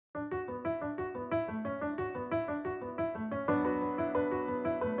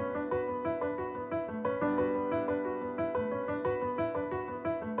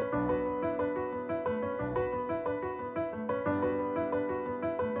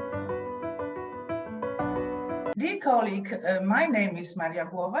Dear colleague, my name is Maria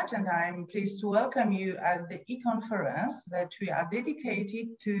Sklodowska, and I'm pleased to welcome you at the e-conference that we are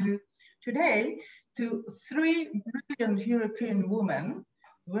dedicated to today to three brilliant European women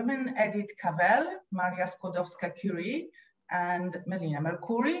Edith Cavell, Maria Sklodowska Curie, and Melina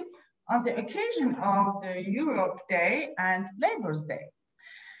Mercouri, on the occasion of the Europe Day and Labour's Day.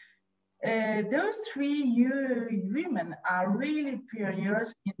 Those three women are really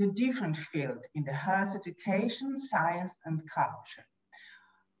pioneers in the different fields, in the health, education, science, and culture.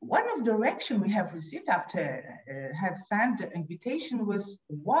 One of the reactions we have received after have sent the invitation was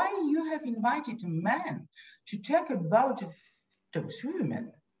why you have invited a man to talk about those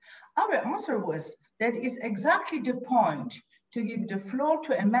women. Our answer was that is exactly the point, to give the floor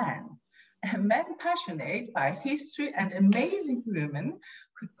to a man passionate by history and amazing women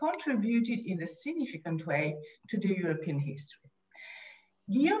who contributed in a significant way to the European history.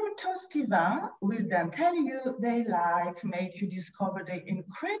 Guillaume and Tostivint will then tell you their life, make you discover the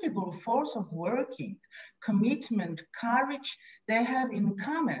incredible force of working, commitment, courage they have in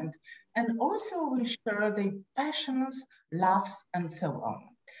common, and also will share their passions, laughs, and so on.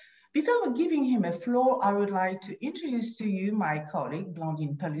 Before giving him a floor, I would like to introduce to you my colleague,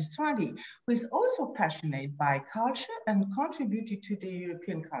 Blandine Pellustrandi, who is also passionate by culture and contributed to the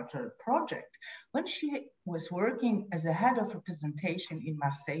European Cultural Project when she was working as a head of representation in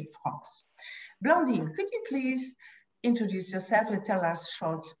Marseille, France. Blandine, could you please introduce yourself and tell us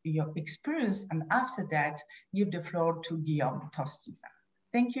short your experience, and after that, give the floor to Guillaume Tostivint.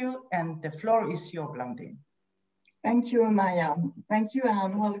 Thank you, and the floor is yours, Blandine. Thank you, Maya. Thank you,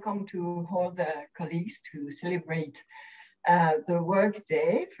 and welcome to all the colleagues to celebrate the Work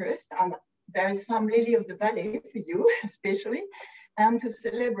Day first. And there is some Lily of the Valley for you, especially, and to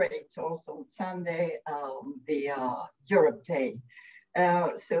celebrate also Sunday, the Europe Day.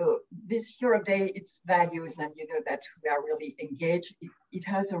 So this Europe Day, its values, and you know that we are really engaged. It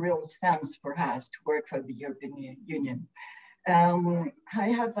has a real sense for us to work for the European Union. I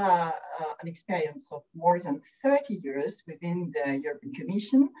have an experience of more than 30 years within the European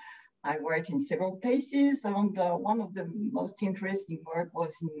Commission. I worked in several places, and one of the most interesting work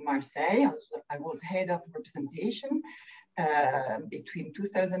was in Marseille. I was head of representation between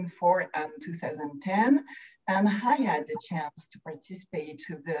 2004 and 2010, and I had the chance to participate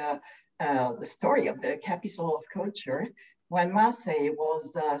to the story of the capital of culture when Marseille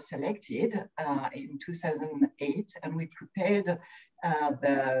was selected in 2008, and we prepared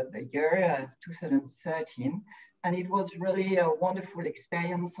the year 2013. And it was really a wonderful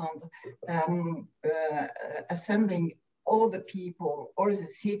experience on assembling all the people, all the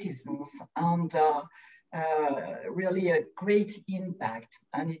citizens, and really a great impact.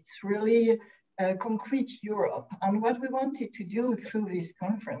 And it's really a concrete Europe. And what we wanted to do through this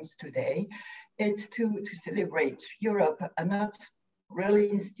conference today is to celebrate Europe, and not really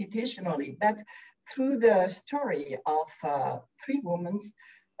institutionally, but through the story of three women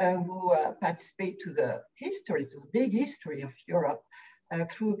who participate to the history, to the big history of Europe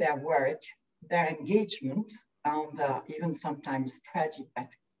through their work, their engagement, and even sometimes tragic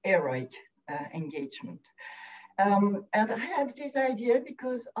but heroic engagement. And I had this idea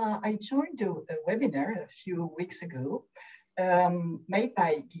because I joined a webinar a few weeks ago made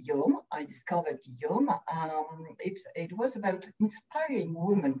by Guillaume. I discovered Guillaume. It was about inspiring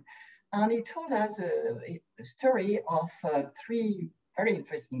women. And he told us a story of three very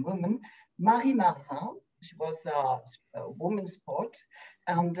interesting women. Marie Marvin, she was a woman's sport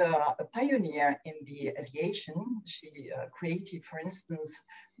and a pioneer in the aviation. She created, for instance,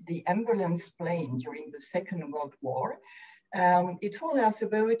 the ambulance plane during the Second World War. He told us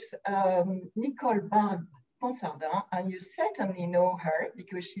about Nicole Ponsardin, and you certainly know her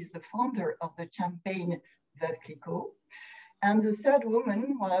because she's the founder of the campaign Veuve Clicquot. And the third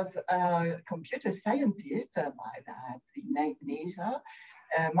woman was a computer scientist by the NASA,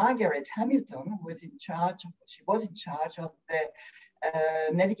 Margaret Hamilton, who was in charge. She was in charge of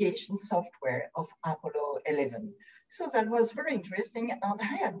the navigation software of Apollo 11. So that was very interesting, and I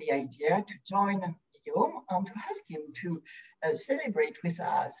had the idea to join Guillaume and to ask him to celebrate with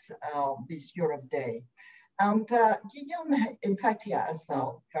us this Europe Day. And Guillaume, in fact, he has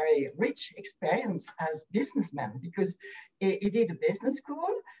a very rich experience as businessman because he did a business school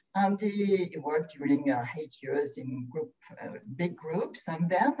and he worked during 8 years in big groups. And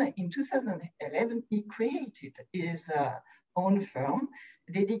then in 2011, he created his own firm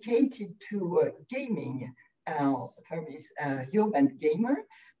dedicated to gaming. Firm is Urban Gamer.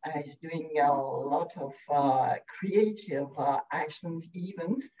 He's doing a lot of creative actions,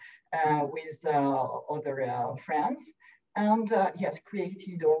 events with other friends. And he has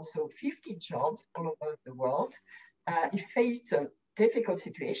created also 50 jobs all over the world. He faced a difficult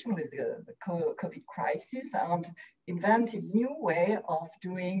situation with the COVID crisis and invented new way of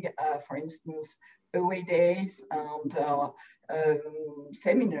doing, for instance, away days and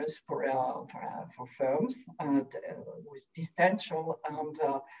seminars for firms with distancial and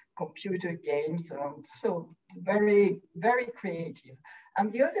computer games. And so very, very creative.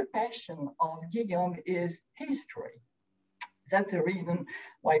 And the other passion of Guillaume is history. That's the reason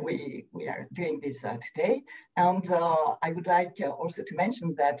why we are doing this today. And I would like also to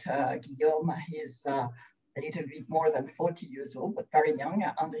mention that Guillaume is a little bit more than 40 years old, but very young.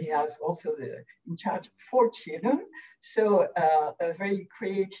 And he has also in charge 4 children. So a very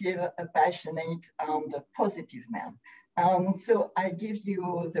creative, passionate, and positive man. So I give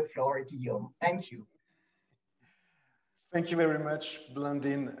you the floor, Guillaume. Thank you. Thank you very much,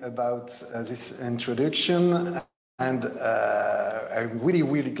 Blandine, about this introduction. And I'm really,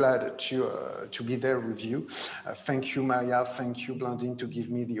 really glad to be there with you. Thank you, Maria. Thank you, Blandine, to give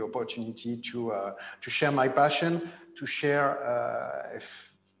me the opportunity to share my passion, to share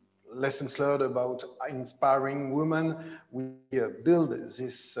lessons learned about inspiring women. We build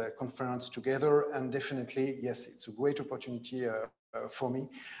this conference together, and definitely, yes, it's a great opportunity for me.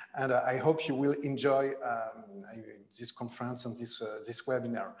 And I hope you will enjoy this conference and this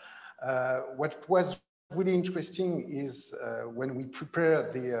webinar. What was really interesting is when we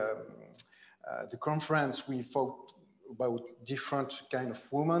prepared the conference, we thought about different kind of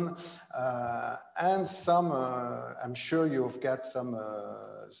women, and some, I'm sure you've got some,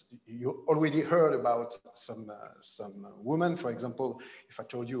 you already heard about some women. For example, if I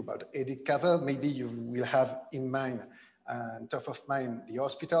told you about Edith Cavell, maybe you will have in mind, top of mind, the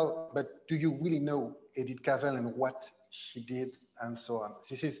hospital, but do you really know Edith Cavell and what she did and so on?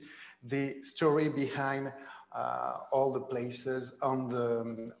 This is the story behind all the places,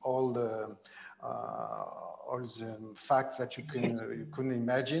 on all the facts that you couldn't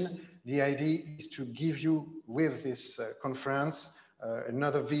imagine. The idea is to give you, with this conference,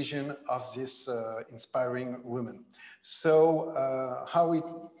 another vision of this inspiring woman. So how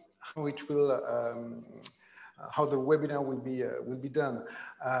the webinar will be done?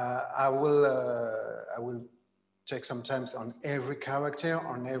 I will take some time on every character,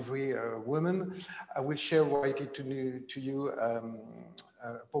 on every woman. I will share right to you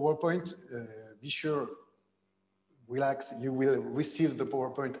PowerPoint. Be sure, relax, you will receive the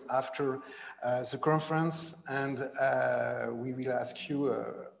PowerPoint after the conference, and we will ask you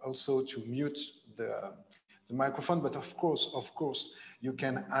also to mute the microphone, but of course, you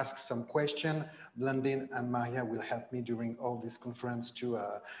can ask some question. Blandine and Maria will help me during all this conference to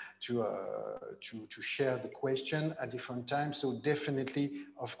share the question at different times. So definitely,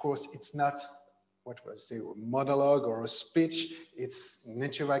 of course, it's not what was a monologue or a speech. It's an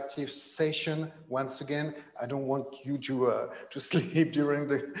interactive session. Once again, I don't want you to sleep during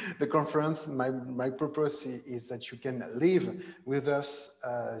the conference. My purpose is that you can live with us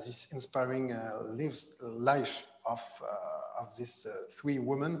this inspiring life of these 3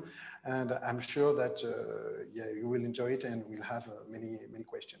 women, and I'm sure that yeah, you will enjoy it and we'll have many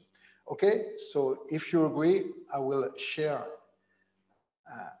questions. Okay, so if you agree, I will share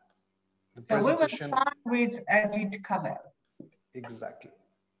the presentation. So we will start with Edith Cavell. Exactly.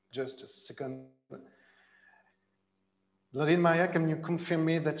 Just a second. Blandine, Maria, can you confirm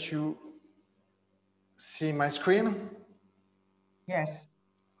me that you see my screen? Yes.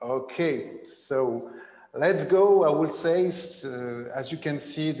 Okay, so let's go. I will say, as you can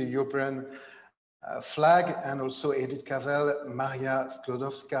see, the European flag, and also Edith Cavell, Maria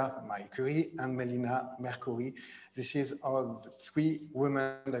Sklodowska, Maria Curie, and Melina Mercouri. This is all the 3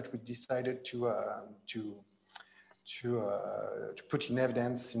 women that we decided to put in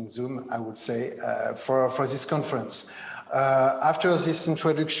evidence in Zoom, I would say, for this conference. After this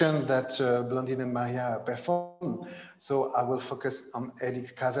introduction that Blandine and Maria performed, so I will focus on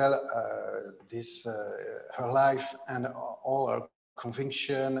Edith Cavell, her life and all her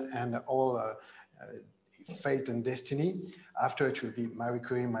conviction and all fate and destiny. After it will be Marie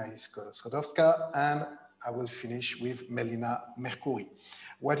Curie, Maria Sklodowska, and I will finish with Melina Mercouri.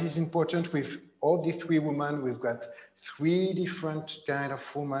 What is important with all the 3 women, we've got 3 different kind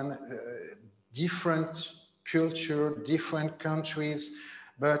of women, different culture, different countries,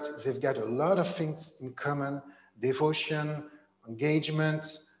 but they've got a lot of things in common: devotion,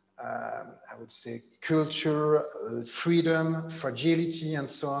 engagement, I would say culture, freedom, fragility, and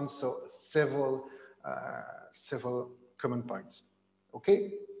so on. So several common points.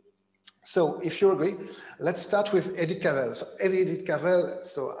 Okay, So if you agree, let's start with Edith Cavell. So Edith Cavell,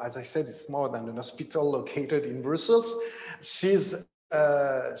 so as I said, it's more than an hospital located in Brussels. She's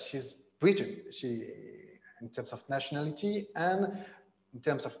Britain. In terms of nationality and in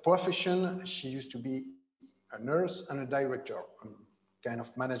terms of profession, she used to be a nurse and a director, kind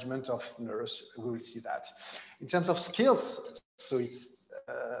of management of nurse. We will see that. In terms of skills, so it's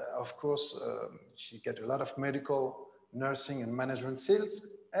of course she get a lot of medical, nursing, and management skills.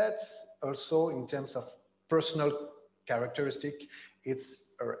 It's also in terms of personal characteristic, it's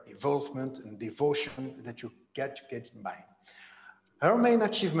her involvement and devotion that you get in mind. Her main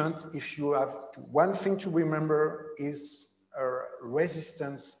achievement, if you have one thing to remember, is her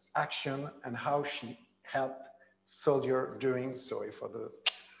resistance action and how she helped soldiers during, sorry for the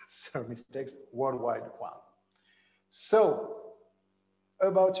mistakes, World War I. So,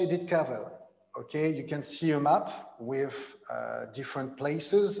 about Edith Cavell, okay, you can see a map with different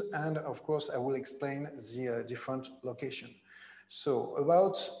places, and of course I will explain the different locations. So,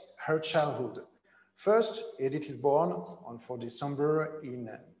 about her childhood. First, Edith is born on 4 December in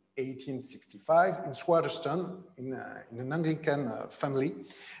 1865 in Swaderston in an Anglican family,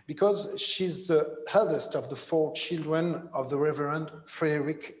 because she's the eldest of the 4 children of the Reverend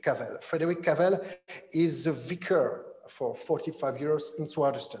Frederick Cavell. Frederick Cavell is the vicar for 45 years in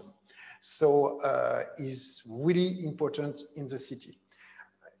Swaderston. So is really important in the city.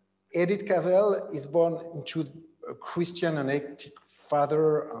 Edith Cavell is born into a Christian and ethic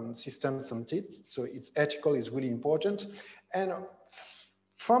father and systems and it, so its ethical is really important. And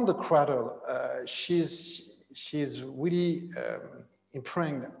from the cradle, she's really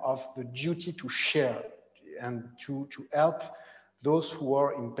impregnated of the duty to share and to help those who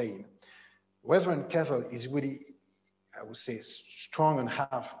are in pain. Reverend Cavell is really, I would say, strong and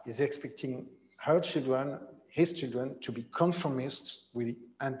half is expecting her children, his children, to be conformists really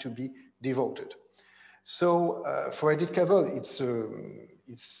and to be devoted. So for Edith Cavell,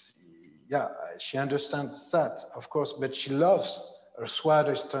 yeah, she understands that, of course, but she loves her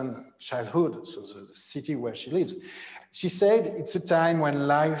Swaderston childhood, so the city where she lives. She said it's a time when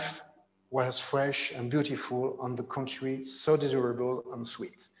life was fresh and beautiful, on the country, so desirable and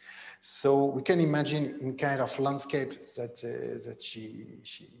sweet. So we can imagine in kind of landscape that she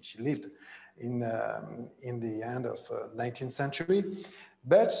lived in the end of 19th century.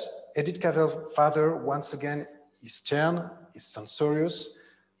 But Edith Cavell's father, once again, is stern, is censorious.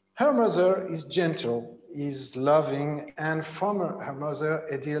 Her mother is gentle, is loving, and from her mother,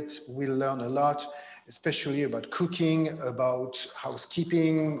 Edith will learn a lot, especially about cooking, about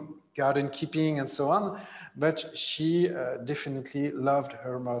housekeeping, garden keeping, and so on. But she definitely loved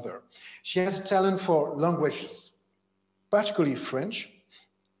her mother. She has a talent for languages, particularly French,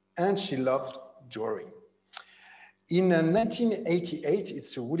 and she loved drawing. In 1988,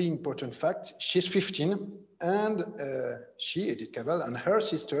 it's a really important fact, she's 15, and she, Edith Cavell, and her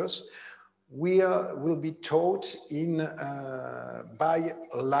sisters will be taught by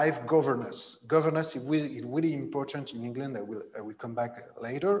live governess. Governess is really important in England. I will come back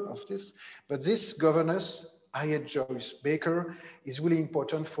later of this. But this governess, Harriet Joyce Baker, is really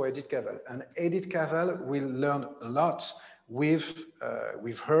important for Edith Cavell. And Edith Cavell will learn a lot with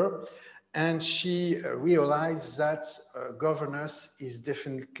her. And she realized that governess is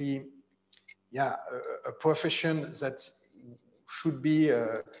definitely, yeah, a profession that should be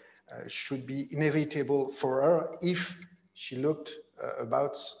inevitable for her if she looked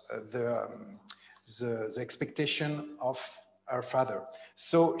about the expectation of her father.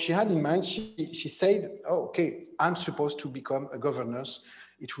 So she had in mind, she said, oh, okay, I'm supposed to become a governess.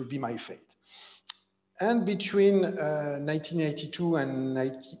 It will be my fate. And between 1982 and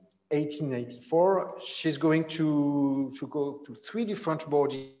 1884, she's going to go to 3 different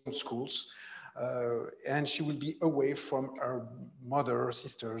boarding schools, and she will be away from her mother,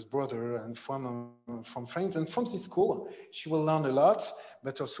 sisters, brother, and from friends. And from this school, she will learn a lot,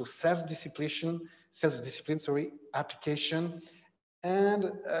 but also self-discipline, application,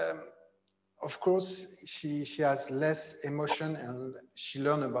 and of course, she has less emotion, and she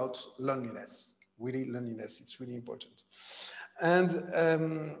learns about loneliness. Really, loneliness. It's really important. And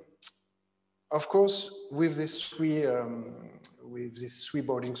of course, with these 3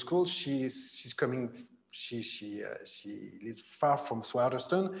 boarding schools, she lives far from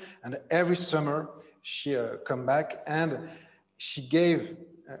Swaderston, and every summer she come back, and she gave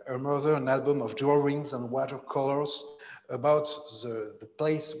her mother an album of drawings and watercolors about the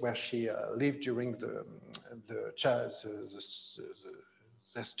place where she lived during the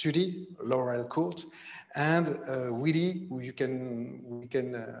study, Laurel Court, and really we can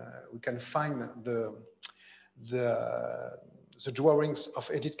find the the drawings of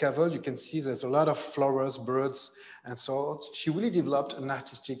Edith Cavell, you can see there's a lot of flowers, birds, and so on. She really developed an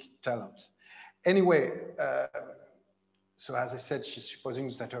artistic talent. Anyway, so as I said, she's supposing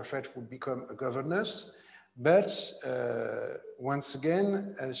that her friend would become a governess, but once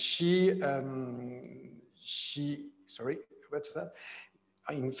again, sorry, what's that?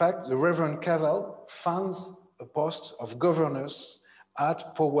 In fact, the Reverend Cavell founds a post of governess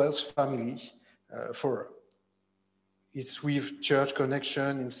at Powell's family for her. It's with church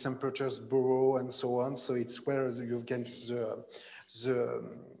connection in St. Petersburg and so on. So it's where you get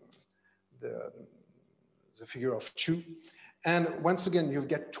the figure of 2. And once again, you've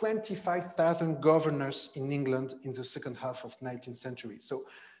got 25,000 governors in England in the second half of the 19th century. So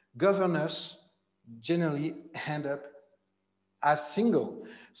governors generally end up as single.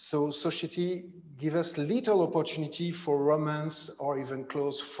 So society gives us little opportunity for romance or even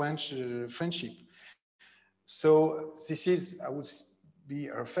close friendship. So this is, I would be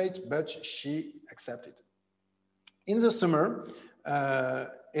her fate, but she accepted. In the summer,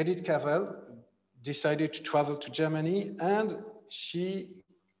 Edith Cavell decided to travel to Germany and she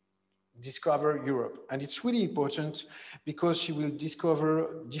discovered Europe. And it's really important because she will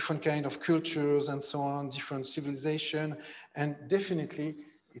discover different kind of cultures and so on, different civilization. And definitely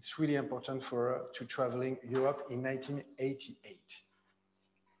it's really important for her to traveling Europe in 1988.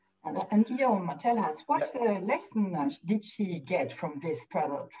 And Guillaume, tell us, what lesson did she get from this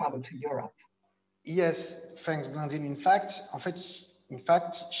travel to Europe? Yes, thanks, Blandine. In fact,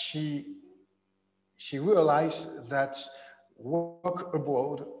 she realized that work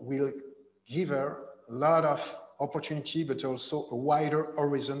abroad will give her a lot of opportunity, but also a wider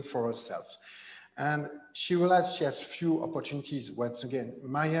horizon for herself. And she realized she has few opportunities. Once again,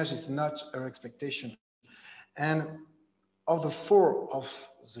 marriage is not her expectation. And of the 4 of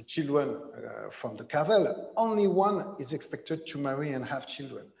the children from the Cavell, only 1 is expected to marry and have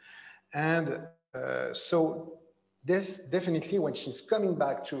children. And so this definitely, when she's coming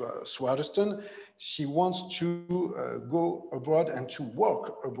back to Swaderston, she wants to go abroad and to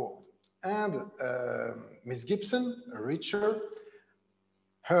work abroad. And Miss Gibson, a Richard,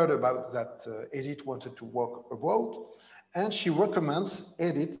 heard about that Edith wanted to work abroad, and she recommends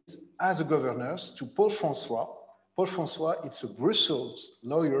Edith as a governess to Paul François. Paul François, it's a Brussels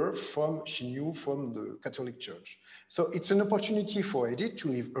lawyer she knew from the Catholic Church. So it's an opportunity for Edith to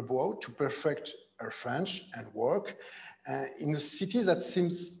live abroad, to perfect her French and work in a city that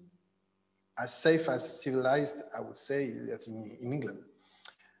seems as safe, as civilized, I would say, that in England.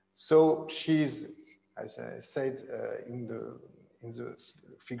 So she's, as I said, in the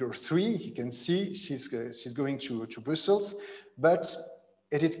figure 3, you can see she's going to Brussels, but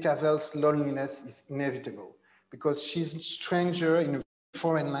Edith Cavell's loneliness is inevitable because she's a stranger in a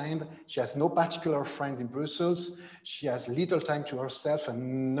foreign land. She has no particular friends in Brussels. She has little time to herself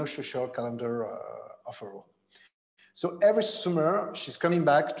and no social calendar of her own. So every summer, she's coming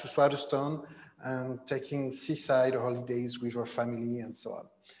back to Swaderston and taking seaside holidays with her family and so on.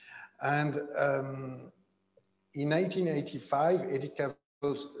 And in 1985, Edith Cavell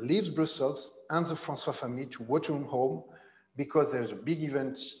leaves Brussels and the François family to return home because there's a big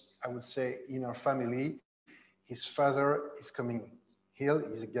event, I would say, in her family. His father is coming ill,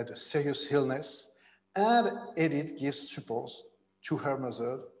 he's got a serious illness, and Edith gives support to her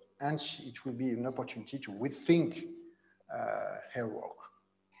mother, and it will be an opportunity to rethink her work.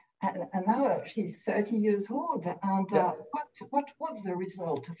 And now she's 30 years old, and what was the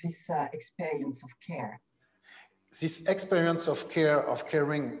result of this experience of care? This experience of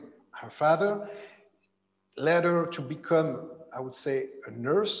caring her father led her to become, I would say, a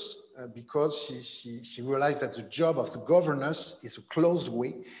nurse because she realized that the job of the governess is a closed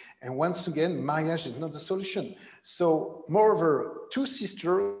way. And once again, marriage is not the solution. So moreover, 2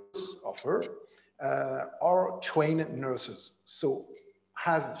 sisters of her are trained nurses. So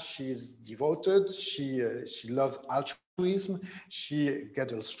as she is devoted, she loves altruism, she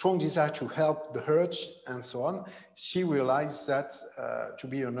got a strong desire to help the hurt and so on. She realized that to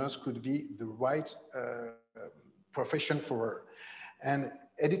be a nurse could be the right profession for her. And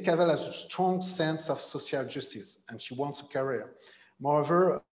Edith Cavell has a strong sense of social justice and she wants a career.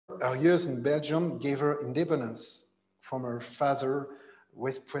 Moreover, her years in Belgium gave her independence from her father,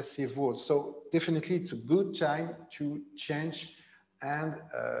 repressive rule. So definitely it's a good time to change, and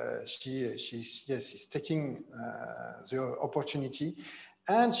she's taking the opportunity,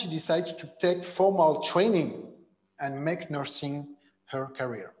 and she decides to take formal training and make nursing her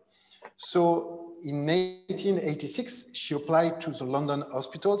career. So in 1886, she applied to the London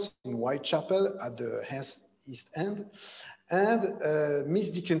hospitals in Whitechapel at the East End. And Miss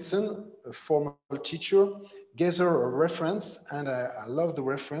Dickinson, a former teacher, gave her a reference, and I love the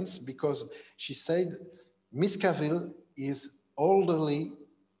reference because she said, Miss Cavell is orderly,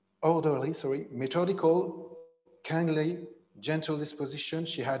 methodical, kindly, gentle disposition.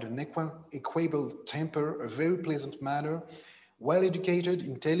 She had an equable temper, a very pleasant manner, well-educated,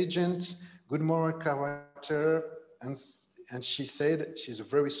 intelligent, good moral character, and she said she's a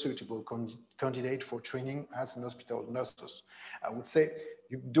very suitable candidate for training as an hospital nurse. I would say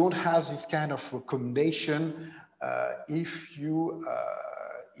you don't have this kind of recommendation if you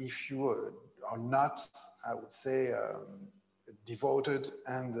are not, I would say, devoted,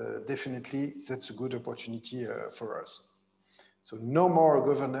 and definitely that's a good opportunity for us. So no more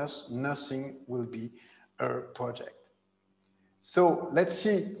governors, nursing will be our project. So let's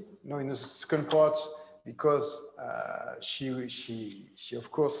see, in the second part, because she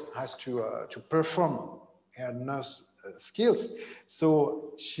of course has to perform her nurse skills.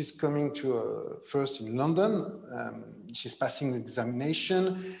 So she's coming to first in London. She's passing the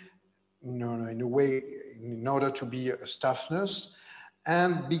examination in a way in order to be a staff nurse.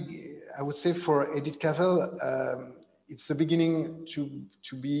 And I would say for Edith Cavell, it's the beginning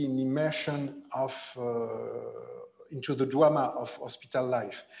to be an immersion of into the drama of hospital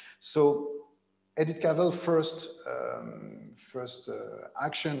life. So Edith Cavell first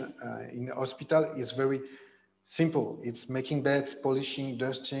action in the hospital is very simple. It's making beds, polishing,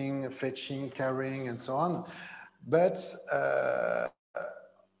 dusting, fetching, carrying, and so on. But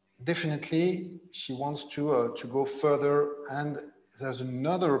definitely she wants to go further, and there's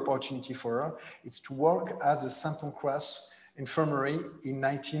another opportunity for her. It's to work at the St. Pancras Infirmary in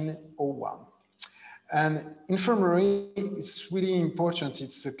 1901. And infirmary, it's really important.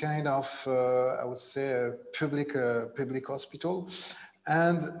 It's a kind of, I would say, a public hospital.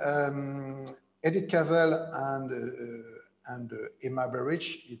 And Edith Cavell and Emma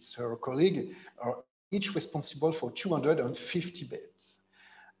Berridge, it's her colleague, are each responsible for 250 beds.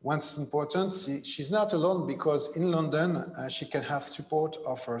 Once important, she's not alone, because in London, she can have support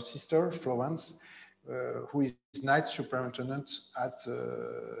of her sister, Florence, who is night superintendent at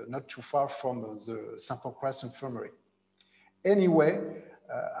not too far from the St. Pancras Infirmary. Anyway,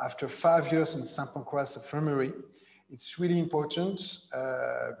 after 5 years in St. Pancras Infirmary, it's really important,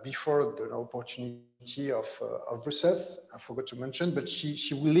 before the opportunity of Brussels, I forgot to mention, but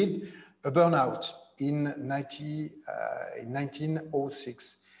she will lead a burnout in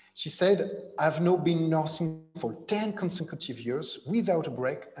 1906. She said, I've now been nursing for 10 consecutive years without a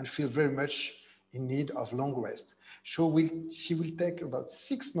break and feel very much in need of long rest. She will take about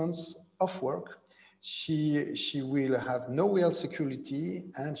 6 months off work. She will have no real security,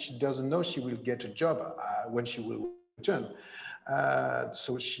 and she doesn't know she will get a job when she will return.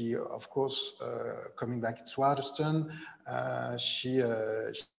 So she, of course, coming back to Waterston, she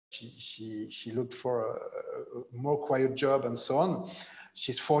looked for a more quiet job and so on.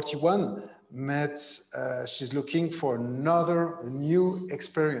 She's 41, she's looking for another new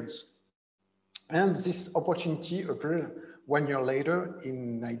experience. And this opportunity appeared 1 year later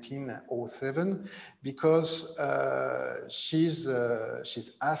in 1907, because she's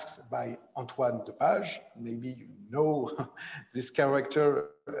asked by Antoine de Page. Maybe you know this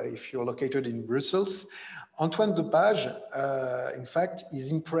character if you're located in Brussels. Antoine de Page, in fact,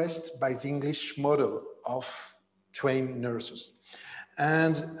 is impressed by the English model of trained nurses.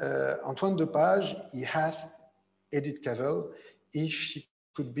 And Antoine de Page, he asked Edith Cavell if she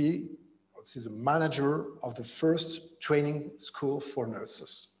could be the manager of the first training school for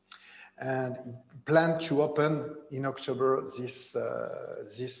nurses. And he planned to open in October this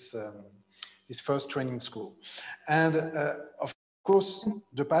first training school. And of course,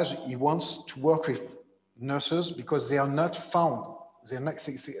 de Page, he wants to work with nurses because they are not found. They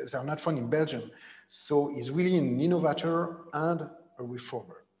are not found in Belgium. So he's really an innovator and a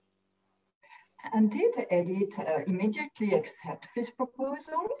reformer. And did Edith immediately accept this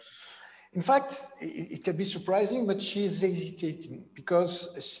proposal? In fact, it can be surprising, but she is hesitating,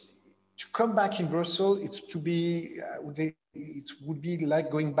 because to come back in Brussels, it would be like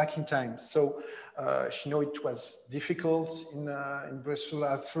going back in time. So she knew it was difficult in Brussels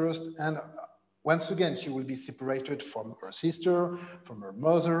at first, and once again, she will be separated from her sister, from her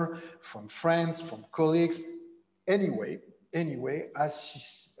mother, from friends, from colleagues. Anyway,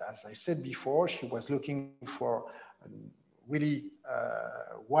 as I said before, she was looking for really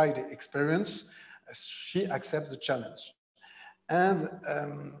wide experience. She accepts the challenge. And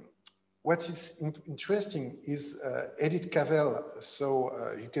what is interesting is Edith Cavell. So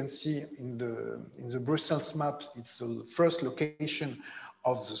you can see in the Brussels map, it's the first location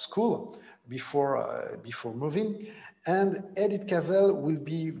of the school before moving. And Edith Cavell will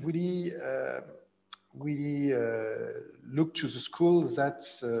be really we look to the school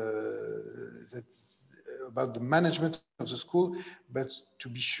that's about the management of the school, but to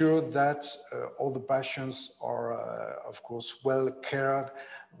be sure that all the patients are, of course, well cared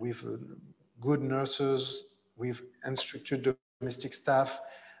with good nurses, with instructed domestic staff.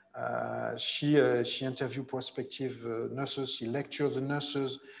 She interviews prospective nurses, she lectures the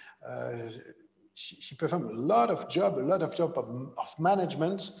nurses, she performed a lot of job of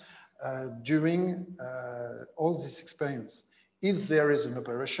management during all this experience. If there is an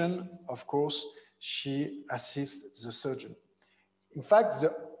operation, of course, she assists the surgeon. In fact,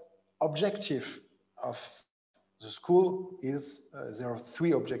 the objective of the school is, there are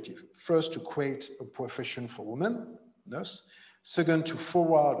three objectives. First, to create a profession for women, nurse. Second, to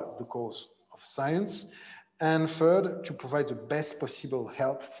forward the cause of science. And third, to provide the best possible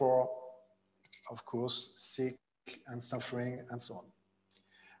help for, of course, sick and suffering and so on.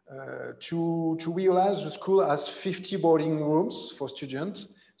 To realize, the school has 50 boarding rooms for students,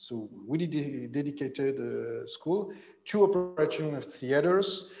 so really dedicated school, 2 operating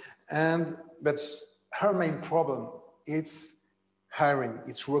theaters, but her main problem is hiring,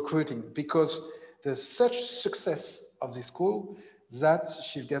 it's recruiting, because there's such success of the school that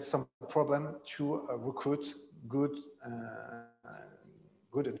she gets some problem to recruit good and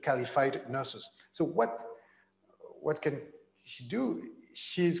qualified nurses. So what can she do?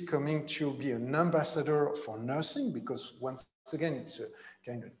 She's coming to be an ambassador for nursing, because once again, it's a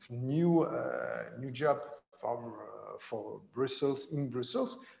kind of new job for Brussels, in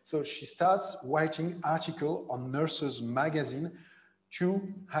Brussels. So she starts writing articles on Nurses magazine to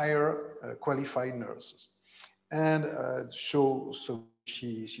hire qualified nurses. And so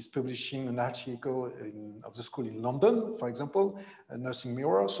she's publishing an article of the school in London, for example, a Nursing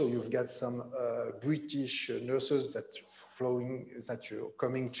Mirror. So you've got some British nurses that are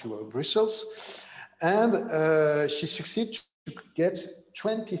coming to Brussels. And she succeeds to get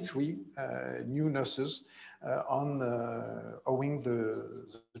 23 new nurses owing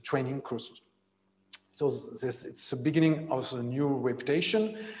the training courses. So it's the beginning of a new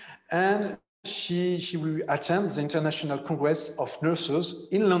reputation. And she will attend the International Congress of Nurses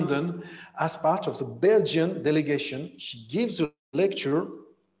in London as part of the Belgian delegation. She gives a lecture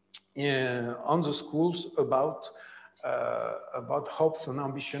on the schools about hopes and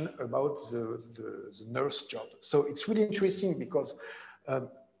ambition about the nurse job. So it's really interesting, because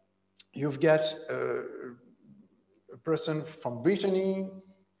you've got a person from Brittany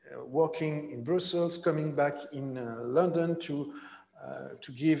working in Brussels, coming back in London to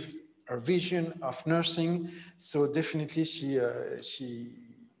give her vision of nursing. So definitely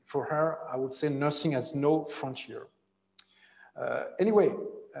for her, I would say nursing has no frontier. Anyway,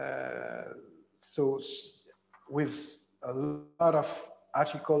 so with a lot of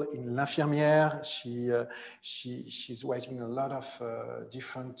articles in L'Infirmière, she's writing a lot of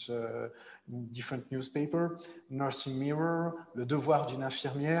different newspapers, Nursing Mirror, Le Devoir d'une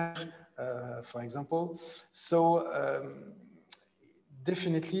infirmière, for example. So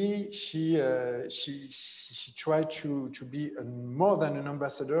definitely she tried to be more than an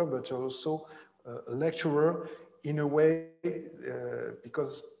ambassador, but also a lecturer in a way,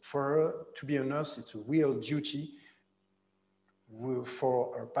 because for her to be a nurse, it's a real duty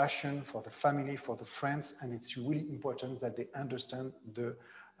for her passion, for the family, for the friends, and it's really important that they understand the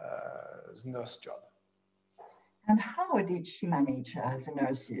nurse job. And how did she manage the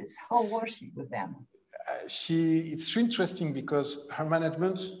nurses? How was she with them? It's interesting, because her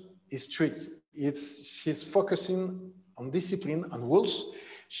management is strict. She's focusing on discipline and rules.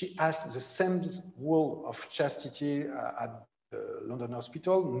 She asked the same rule of chastity at the London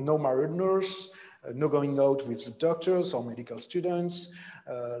hospital: no married nurse, no going out with the doctors or medical students,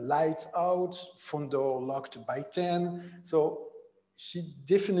 lights out, phone door locked by 10. So she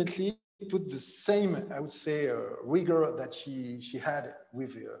definitely put the same, I would say, rigor that she had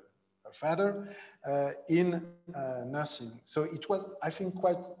with her father in nursing. So it was, I think,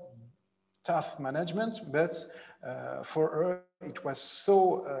 quite tough management, but for her, it was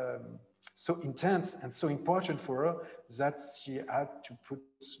so intense and so important for her that she had to put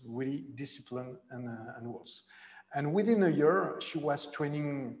really discipline and rules. And within a year, she was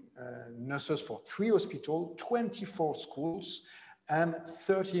training nurses for 3 hospitals, 24 schools, and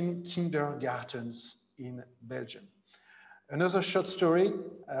 13 kindergartens in Belgium. Another short story,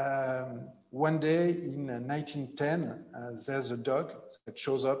 one day in 1910, there's a dog that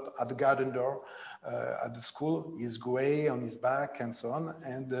shows up at the garden door at the school. He's gray on his back and so on.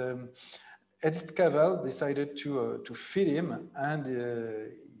 And Edith Cavell decided to feed him, and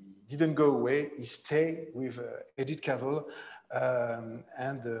he didn't go away. He stayed with Edith Cavell,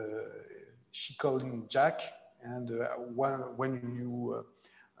 and she called him Jack. And when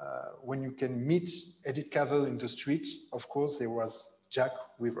you can meet Edith Cavell in the street, of course, there was Jack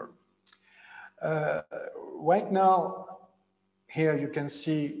with her. Right now, here you can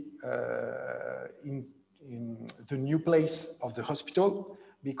see in the new place of the hospital,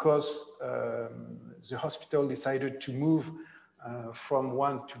 because the hospital decided to move from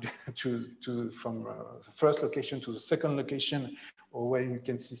the first location to the second location, or where you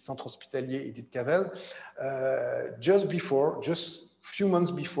can see Centre Hospitalier Edith Cavell, just a few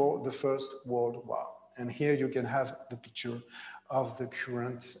months before the First World War. And here you can have the picture of the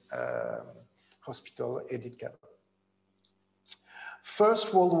current hospital Edith Cavell.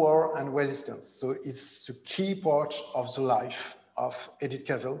 First World War and resistance. So it's the key part of the life of Edith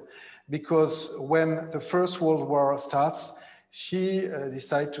Cavell, because when the First World War starts, she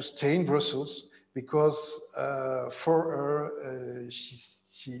decided to stay in Brussels, because for her,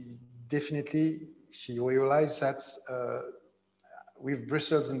 she realized that with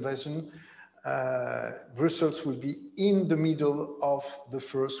Brussels invasion, Brussels will be in the middle of the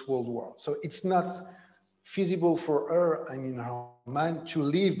First World War. So it's not feasible for her and in her mind to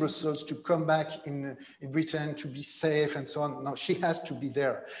leave Brussels, to come back in Britain, to be safe and so on. No, she has to be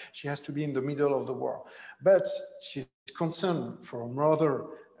there. She has to be in the middle of the war. But she's concerned for her mother,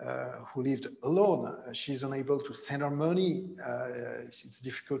 who lived alone. She's unable to send her money. It's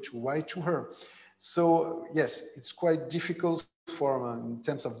difficult to write to her. So yes, it's quite difficult for in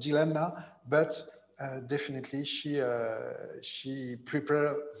terms of dilemma, but definitely she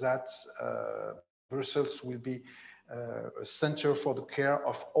prepared that Brussels will be a center for the care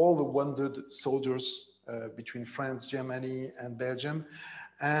of all the wounded soldiers between France, Germany, and Belgium.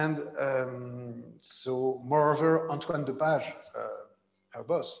 And so, moreover, Antoine de Page, her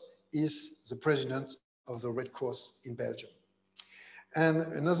boss, is the president of the Red Cross in Belgium. And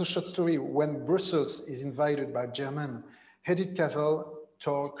another short story, when Brussels is invaded by German, Edith Cavell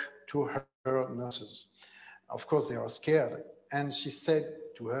talked to her nurses. Of course, they are scared. And she said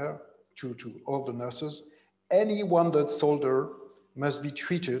to her, to all the nurses, any wounded soldier must be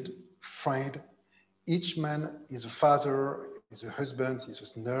treated, friend. Each man is a father, is a husband,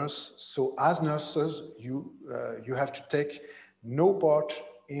 is a nurse. So as nurses, you have to take no part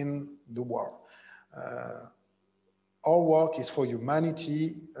in the war. Our work is for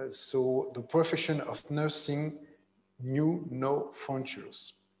humanity, so the profession of nursing knew no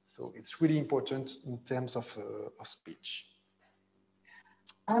frontiers. So it's really important in terms of speech.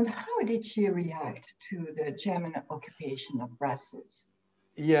 And how did she react to the German occupation of Brussels?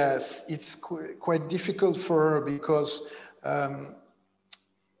 Yes, it's quite difficult for her because,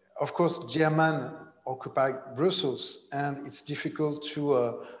 of course, German occupied Brussels, and it's difficult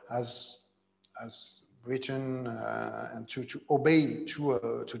to, as Britain, and to obey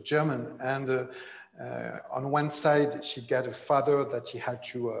to German. And on one side, she got a father that she had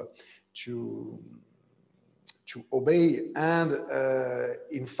to obey, and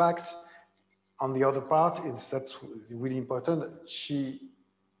in fact, on the other part, that's really important. She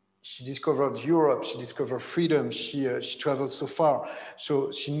discovered Europe. She discovered freedom. She traveled so far, so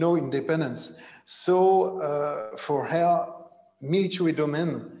she knows independence. So for her, military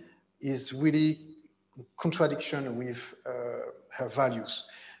domain is really in contradiction with her values.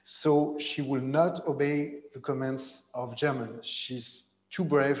 So she will not obey the commands of German. She's too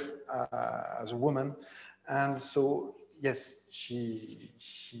brave as a woman. And so, yes, she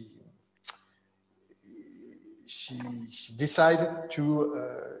decided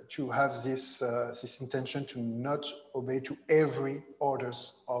to have this intention to not obey to every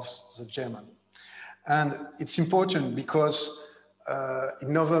orders of the German. And it's important because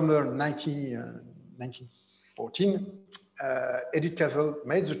in November 1914, Edith Cavell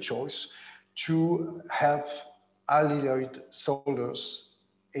made the choice to help Allied soldiers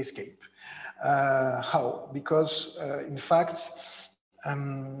escape. How? Because in fact,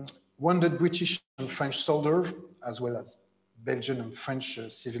 wounded British and French soldiers, as well as Belgian and French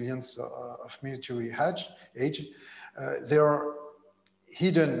civilians of military age, they are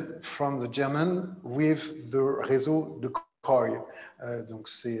hidden from the German with the Réseau de Croix. Donc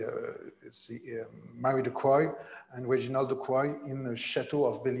c'est Marie de Croix and Reginald de Croix in the Chateau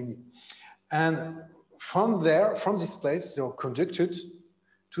of Belligny. And from there, from this place, they are conducted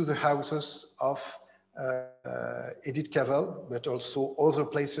to the houses of Edith Cavell, but also other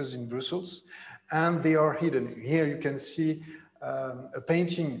places in Brussels, and they are hidden. Here you can see a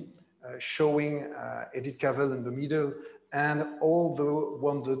painting showing Edith Cavell in the middle and all the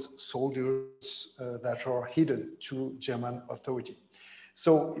wounded soldiers that are hidden to German authority.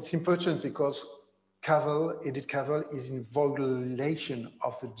 So it's important because Edith Cavell is in violation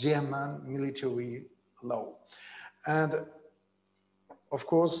of the German military law. And of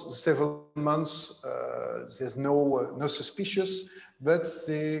course, several months, there's no suspicious, but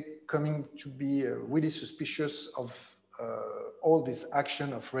they're coming to be really suspicious of all this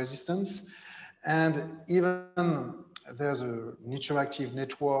action of resistance. And even there's an interactive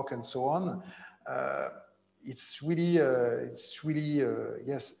network and so on. It's really,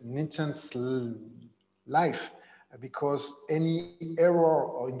 yes, an intense life, because any error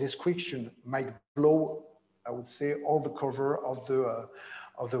or indiscretion might blow, I would say, all the cover of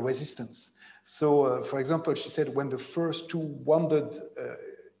the resistance. So, for example, she said when the first 2 wounded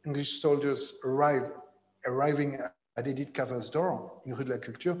English soldiers arriving at Edith Cavell's door in Rue de la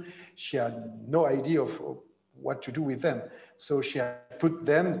Culture, she had no idea of what to do with them. So she had put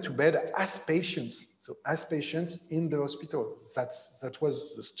them to bed as patients. So as patients in the hospital. That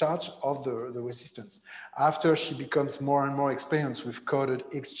was the start of the resistance. After she becomes more and more experienced with coded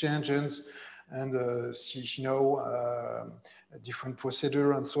exchanges, and she know different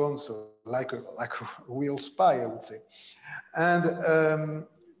procedure and so on. So like a real spy, I would say. And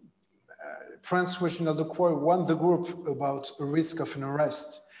Prince Reginald de Croix warned the group about a risk of an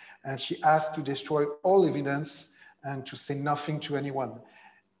arrest, and she asked to destroy all evidence and to say nothing to anyone.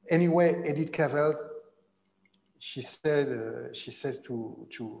 Anyway, Edith Cavell, she says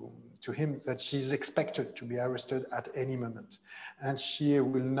to him that she's expected to be arrested at any moment, and she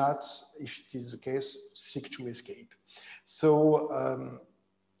will not, if it is the case, seek to escape. So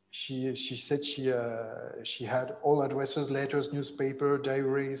she said she had all addresses, letters, newspaper,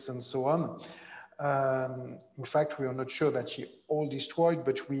 diaries, and so on. In fact, we are not sure that she all destroyed,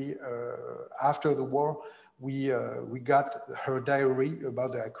 but we after the war we got her diary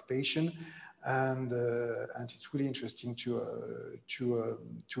about the occupation. And it's really interesting to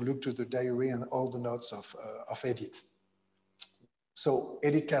look to the diary and all the notes of Edith. So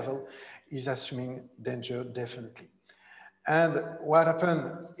Edith Cavell is assuming danger, definitely. And what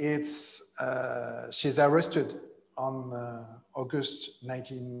happened? It's she's arrested on August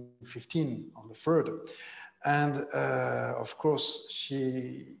 1915 on the 3rd, and of course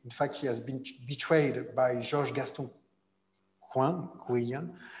she has been betrayed by Georges Gaston Curie,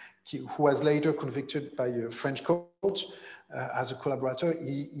 who was later convicted by a French court as a collaborator.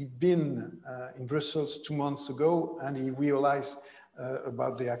 He'd been in Brussels 2 months ago, and he realized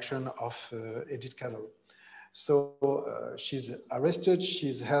about the action of Edith Cavell. So she's arrested,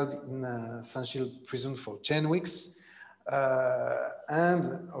 she's held in Saint-Gilles prison for 10 weeks.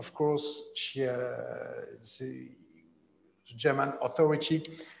 And of course, the German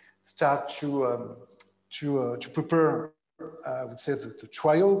authority start to prepare, I would say, the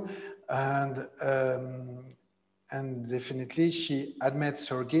trial, and definitely she admits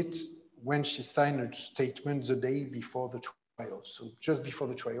her guilt when she signed a statement the day before the trial. So just before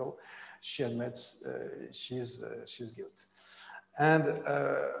the trial, she admits she's guilty. And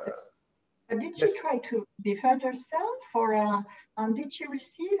did she try to defend herself, or and did she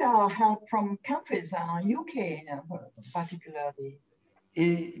receive help from countries, UK particularly?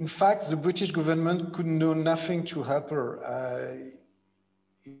 In fact, the British government could do nothing to help her.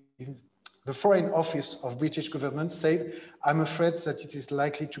 The Foreign Office of British government said, "I'm afraid that it is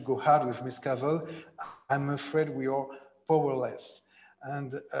likely to go hard with Miss Cavell. I'm afraid we are powerless."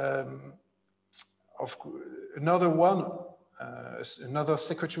 And another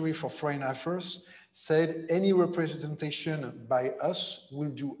secretary for Foreign Affairs said, "Any representation by us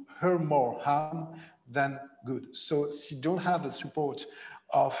will do her more harm than good." So she don't have the support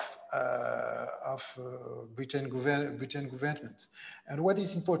of Britain government. And what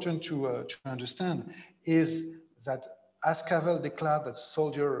is important to understand is that as Cavell declared that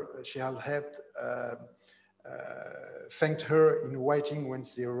soldier she had helped thanked her in writing when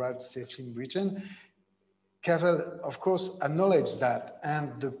they arrived safely in Britain, Cavell, of course, acknowledged that,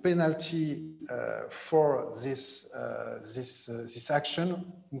 and the penalty for this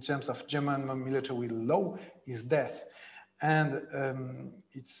action in terms of German military law is death. And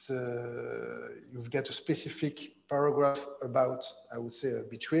you've got a specific paragraph about, I would say, a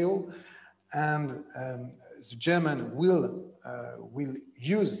betrayal, and the German will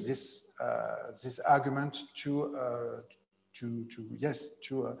use this argument to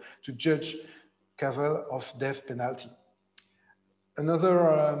judge Cavell of death penalty.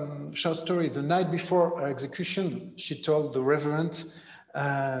 Another short story: the night before her execution, she told the Reverend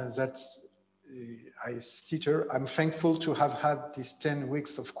that, I cite her, "I'm thankful to have had these 10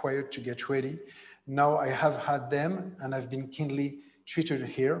 weeks of quiet to get ready. Now I have had them, and I've been kindly treated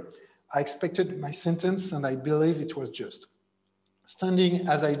here. I expected my sentence, and I believe it was just." Standing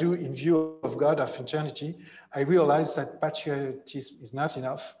as I do in view of God, of eternity, I realize that patriotism is not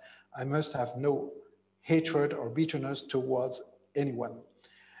enough. I must have no hatred or bitterness towards anyone.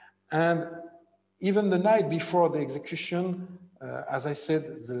 And even the night before the execution, as I said,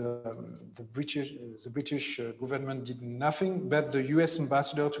 the British government did nothing, but the US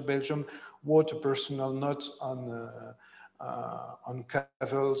ambassador to Belgium wrote a personal note on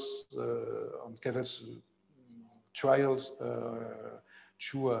Cavell's trials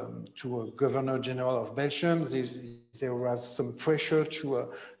to a Governor General of Belgium. There was some pressure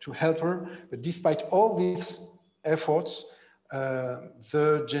to help her, but despite all these efforts,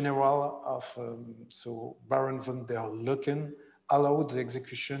 the general of so Baron von der Lecken allowed the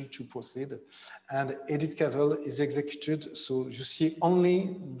execution to proceed, and Edith Cavell is executed. So you see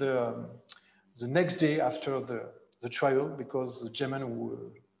only the next day after the trial, because the German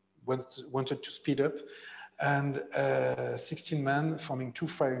wanted to speed up, and 16 men forming 2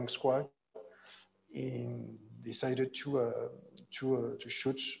 firing squads decided to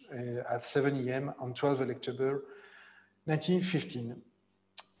shoot at 7 a.m. on 12 October 1915.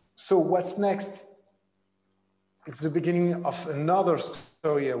 So what's next? It's the beginning of another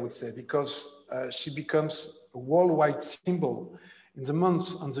story, I would say, because she becomes a worldwide symbol. In the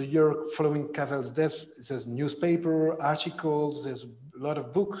months and the year following Cavell's death, there's newspaper, articles, there's a lot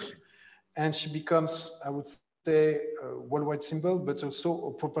of books, and she becomes, I would say, a worldwide symbol, but also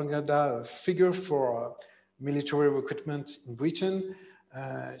a propaganda figure for military recruitment in Britain.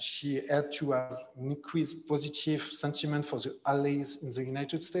 She helped to have an increased positive sentiment for the Allies in the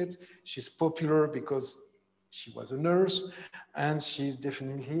United States. She's popular because she was a nurse, and she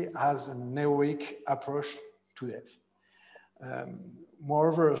definitely has an heroic approach to death.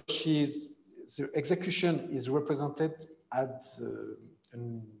 Moreover, the execution is represented as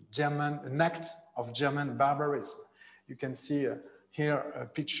an act of German barbarism. You can see here a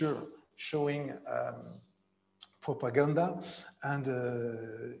picture showing propaganda, and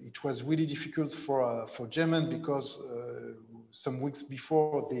it was really difficult for German, because some weeks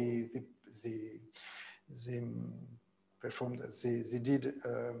before they did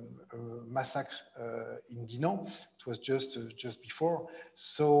a massacre in Dinant. It was just before.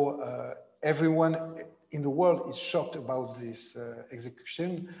 So everyone in the world is shocked about this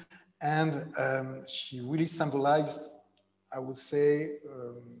execution, and she really symbolized, I would say,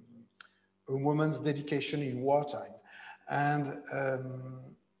 a woman's dedication in wartime. And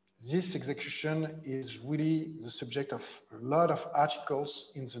this execution is really the subject of a lot of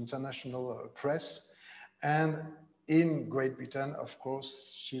articles in the international press. And in Great Britain, of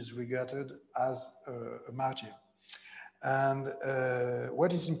course, she's regarded as a martyr. And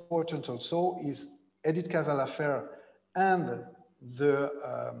what is important also is Edith Cavell affair and the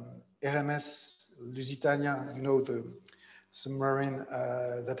RMS Lusitania, you know, the submarine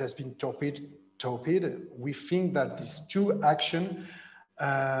that has been torpedoed. We think that these 2 actions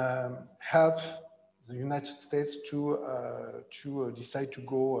help the United States to decide to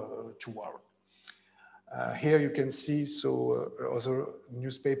go to war. Here you can see other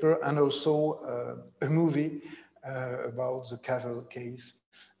newspaper, and also a movie about the Cavell case.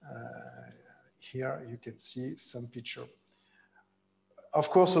 Here you can see some picture. Of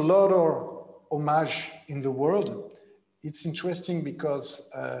course, a lot of homage in the world. It's interesting because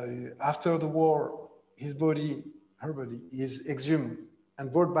after the war, her body is exhumed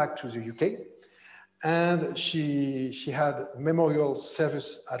and brought back to the UK. And she had a memorial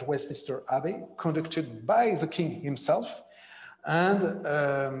service at Westminster Abbey conducted by the King himself. And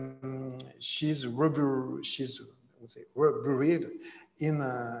she's buried in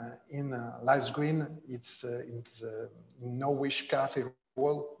Lives Green. It's in Norwich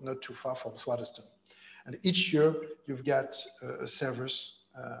Cathedral, not too far from Swaddeston. And each year you've got a service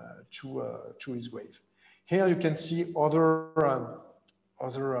to his grave. Here you can see other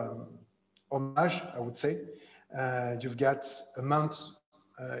homage, I would say. You've got a mount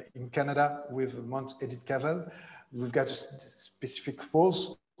in Canada with Mount Edith Cavell. We've got a specific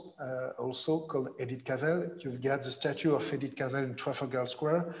pose also called Edith Cavell. You've got the statue of Edith Cavell in Trafalgar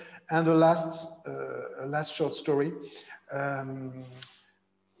Square. And the last short story.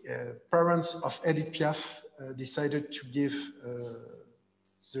 Parents of Edith Piaf decided to give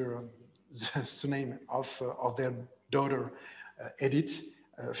the name of their daughter Edith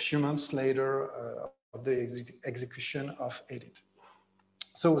a few months later of the execution of Edith.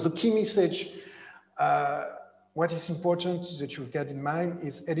 So the key message, what is important that you've got in mind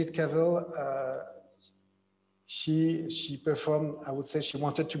is Edith Cavell, she performed, I would say she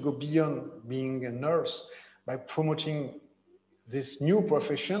wanted to go beyond being a nurse by promoting this new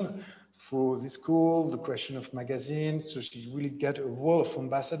profession through the school, the creation of magazines. So she really got a role of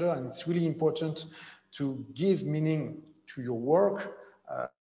ambassador, and it's really important to give meaning to your work.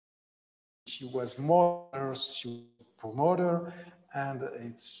 She was more than a nurse, she was a promoter, and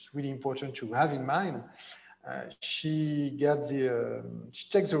it's really important to have in mind. She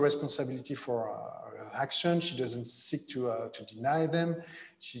takes the responsibility for her action. She doesn't seek to deny them.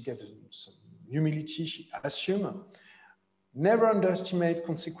 She gets some humility. She assumes. Never underestimate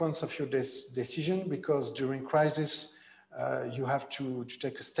consequence of your decision, because during crisis, you have to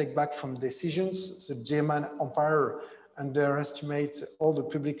take a step back from decisions. The German Empire underestimate all the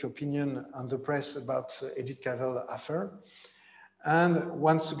public opinion and the press about Edith Cavell affair. And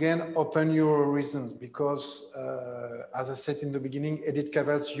once again, open your horizons, because as I said in the beginning, Edith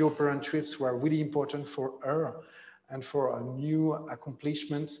Cavell's European trips were really important for her and for a new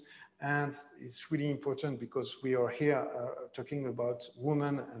accomplishment. And it's really important because we are here talking about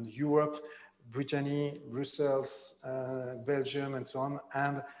women and Europe, Brittany, Brussels, Belgium, and so on.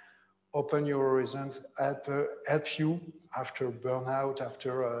 And open your horizons, help you after burnout,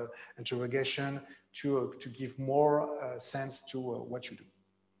 after interrogation, to give more sense to what you do.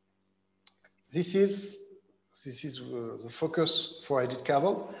 This is the focus for Edith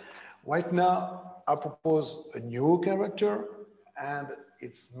Cavell. Right now, I propose a new character, and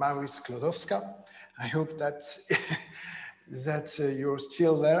it's Maria Sklodowska. I hope that that you're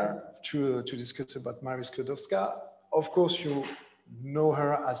still there to discuss about Maria Sklodowska. Of course, you know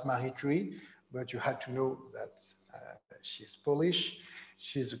her as Marie Curie, but you had to know that she's Polish.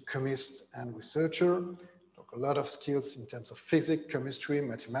 She's a chemist and researcher, a lot of skills in terms of physics, chemistry,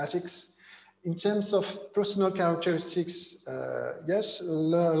 mathematics. In terms of personal characteristics, yes, a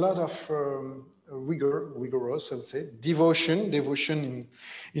lot of rigorous, I would say, devotion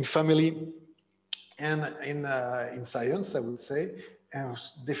in family and in science, I would say, and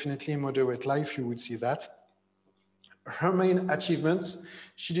definitely moderate life, you would see that. Her main achievements,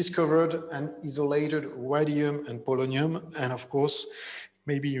 she discovered an isolated radium and polonium, and of course,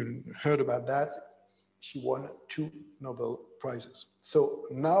 maybe you heard about that, she won 2 Nobel Prizes. So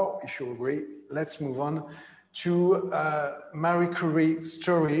now, if you agree, let's move on to Marie Curie's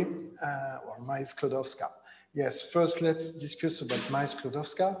story, or Maria Sklodowska. Yes, first let's discuss about Maria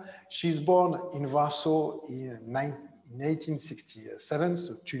Sklodowska. She's born in Warsaw in 1867,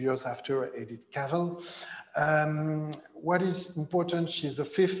 so 2 years after Edith Cavell. What is important, she's the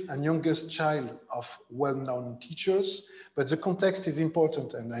 5th and youngest child of well-known teachers, but the context is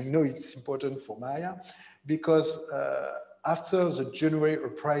important, and I know it's important for Maria, because after the January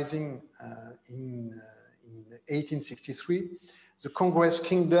uprising in 1863, the Congress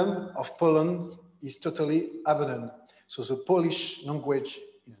Kingdom of Poland is totally abandoned. So the Polish language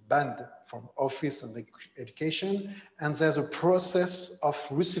is banned from office and education, and there's a process of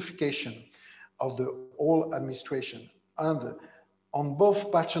Russification of the whole administration. And on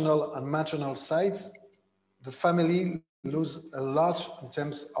both paternal and maternal sides, the family lose a lot in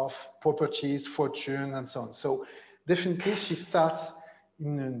terms of properties, fortune, and so on. So definitely she starts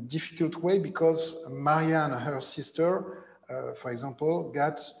in a difficult way, because Maria and her sister, for example,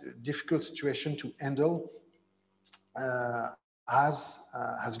 got a difficult situation to handle as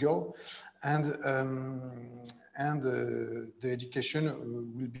girl, and the education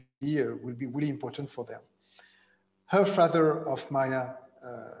will be really important for them. Her father of Maria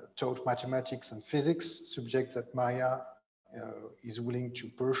taught mathematics and physics, subjects that Maria is willing to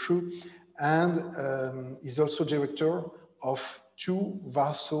pursue, and is also director of 2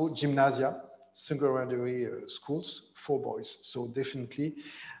 Warsaw gymnasia, secondary schools for boys. So definitely,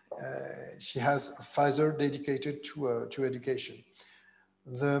 she has a father dedicated to education.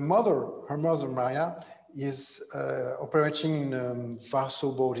 Her mother Maria, is operating in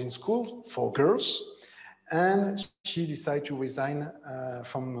Warsaw boarding school for girls, and she decided to resign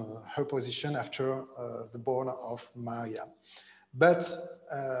from her position after the born of Maria. But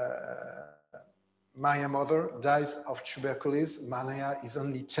Maria's mother dies of tuberculosis. Maria is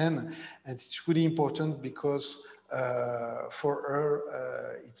only 10, and it's really important because for her,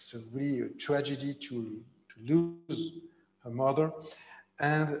 it's really a tragedy to lose her mother.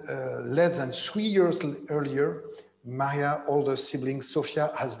 And less than 3 years earlier, Maria's older sibling,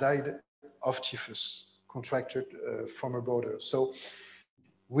 Sofia, has died of typhus, contracted from her brother. So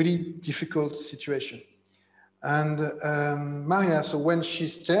really difficult situation. And Maria, so when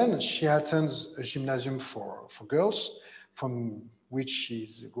she's 10, she attends a gymnasium for girls, from which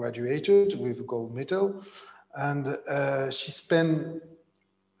she's graduated with a gold medal. And she spent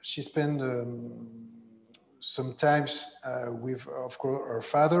sometimes with, of course, her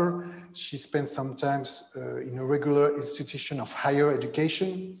father. She spent sometimes in a regular institution of higher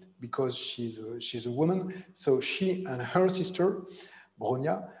education, because she's a woman. So she and her sister,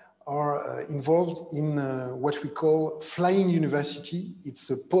 Bronia, are involved in what we call Flying University. It's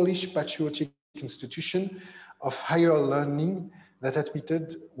a Polish patriotic institution of higher learning that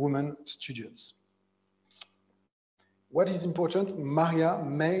admitted women students. What is important, Maria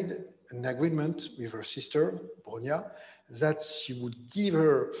made an agreement with her sister, Bronia, that she would give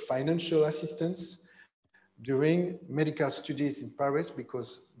her financial assistance during medical studies in Paris,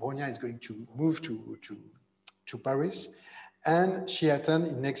 because Bronia is going to move to Paris. And she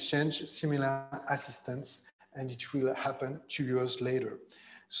attended in exchange similar assistance, and it will happen 2 years later.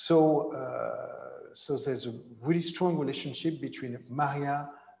 So, so there's a really strong relationship between Maria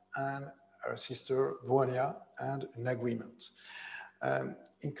and her sister Bronia, and an agreement.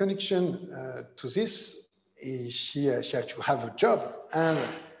 In connection to this, she had to have a job, and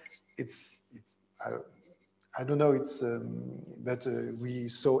I don't know, but we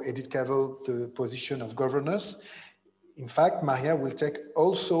saw Edith Cavell, the position of governess. In fact, Maria will take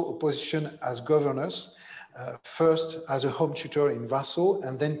also a position as governess, first as a home tutor in Warsaw,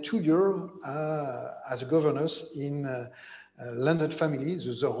 and then 2 years as a governess in landed family,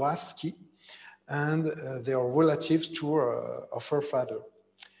 the Zorowski, and they are relatives to of her father.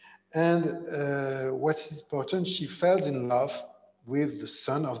 And what is important, she fell in love with the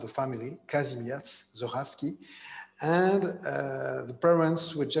son of the family, Kazimierz Zorowski, and the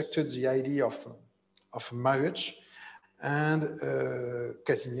parents rejected the idea of marriage, and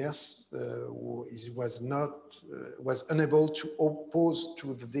Kazimierz was unable to oppose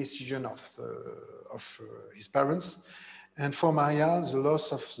to the decision of his parents. And for Maria, the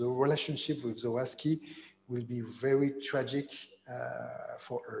loss of the relationship with Zorowski will be very tragic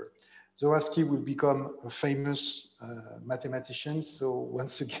for her. Zorowski will become a famous mathematician, so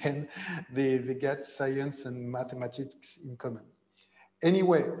once again, they get science and mathematics in common.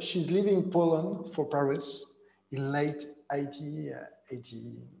 Anyway, she's leaving Poland for Paris in late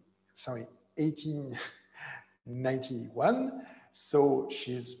 1891. So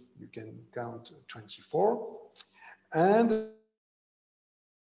she's, you can count 24. And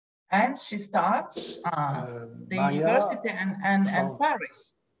she starts the university and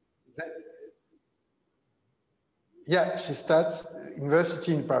Paris. Yeah, she starts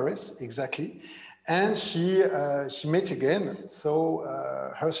university in Paris, exactly. And she met again, so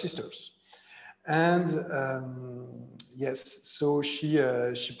her sisters. And yes, so she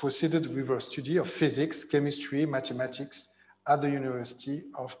proceeded with her study of physics, chemistry, mathematics at the University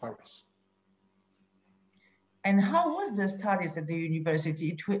of Paris. And how was the studies at the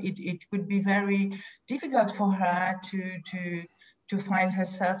university? It would be very difficult for her to find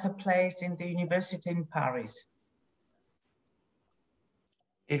herself a place in the university in Paris.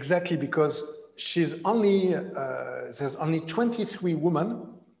 Exactly, because she's only there's only 23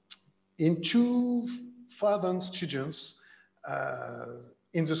 women in 2,000 students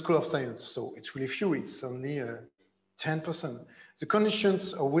in the School of Science. So it's really few, it's only 10%. The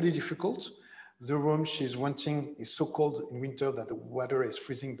conditions are really difficult. The room she's renting is so cold in winter that the water is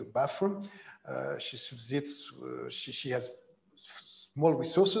freezing the bathroom. She subsits, she has small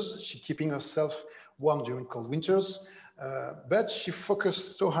resources. She's keeping herself warm during cold winters, but she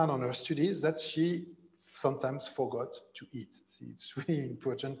focused so hard on her studies that she sometimes forgot to eat. See, it's really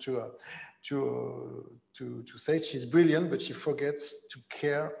important to say she's brilliant, but she forgets to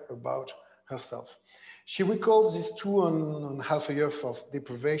care about herself. She recalls these 2.5 years of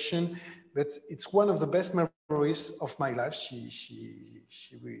deprivation, but it's one of the best memories of my life. She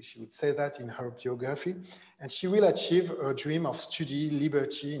would say that in her biography, and she will achieve her dream of study,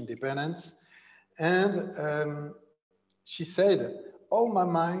 liberty, independence. And she said, all my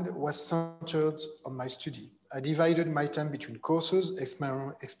mind was centered on my study. I divided my time between courses,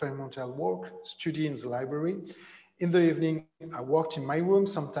 experimental work, study in the library. In the evening, I worked in my room,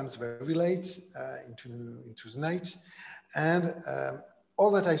 sometimes very late, into the night. And all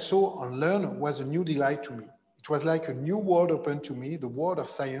that I saw and learned was a new delight to me. It was like a new world opened to me, the world of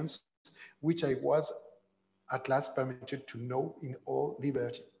science, which I was at last permitted to know in all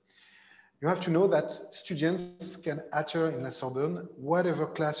liberty. You have to know that students can enter in La Sorbonne whatever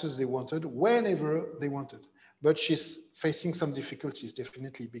classes they wanted, whenever they wanted. But she's facing some difficulties,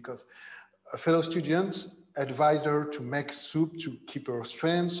 definitely, because a fellow student advised her to make soup to keep her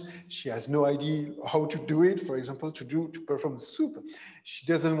strength. She has no idea how to do it, for example, to perform the soup. She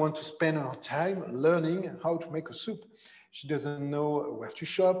doesn't want to spend her time learning how to make a soup. She doesn't know where to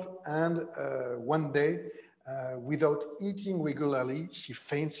shop. And one day, without eating regularly, she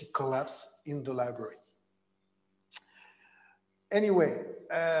faints, she collapsed in the library. Anyway,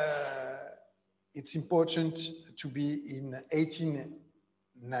 it's important to be in 1891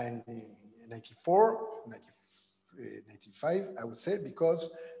 1994, 95, I would say,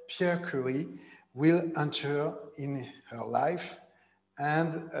 because Pierre Curie will enter in her life,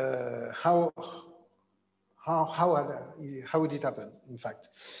 and how did it happen, in fact.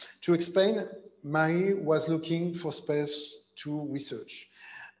 To explain, Marie was looking for space to research,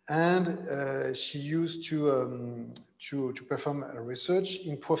 and she used to perform research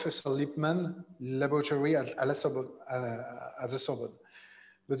in Professor Lippmann's laboratory at the Sorbonne.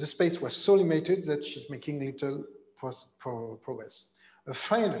 But the space was so limited that she's making little progress. A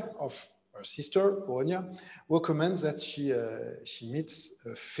friend of her sister, Oronia, recommends that she meets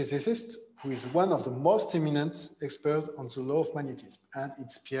a physicist who is one of the most eminent experts on the law of magnetism, and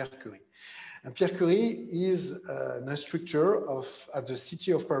it's Pierre Curie. And Pierre Curie is an instructor at the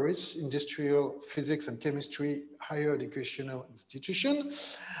City of Paris Industrial Physics and Chemistry Higher Educational Institution.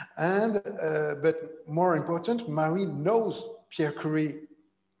 And, but more important, Marie knows Pierre Curie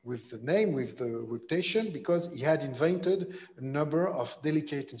with the name, with the reputation, because he had invented a number of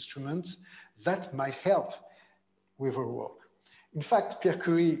delicate instruments that might help with her work. In fact, Pierre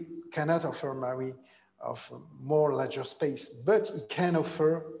Curie cannot offer Marie of more larger space, but he can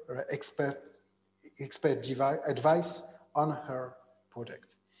offer expert advice on her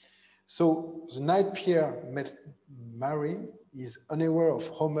project. So the night Pierre met Marie, is unaware of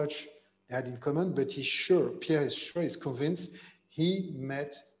how much they had in common, but Pierre is convinced he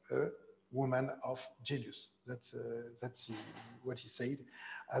met a woman of genius. That's what he said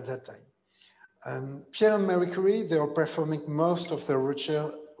at that time. Pierre and Marie Curie, they are performing most of their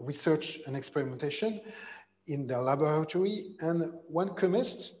research and experimentation in their laboratory. And one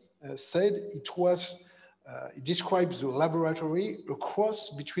chemist said it describes the laboratory a cross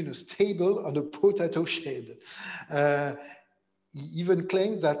between a stable and a potato shed. He even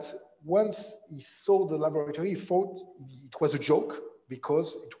claimed that once he saw the laboratory, he thought it was a joke,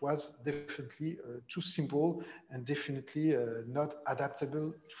 because it was definitely too simple and definitely not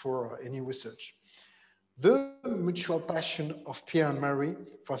adaptable for any research. The mutual passion of Pierre and Marie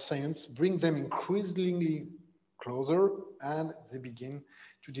for science bring them increasingly closer, and they begin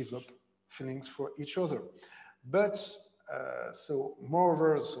to develop feelings for each other. But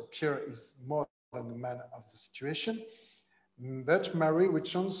moreover, Pierre is more than the man of the situation, but Marie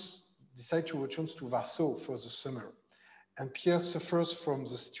decides to return to Warsaw for the summer. And Pierre suffers from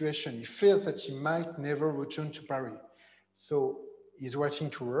the situation. He fears that he might never return to Paris. So he's writing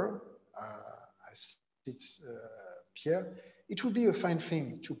to her, Pierre, it would be a fine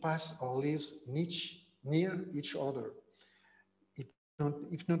thing to pass our lives near each other,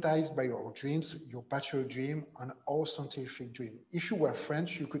 hypnotized by your dreams, your patriotic dream, and our scientific dream. If you were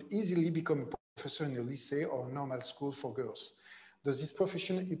French, you could easily become a professor in a lycée or a normal school for girls. Does this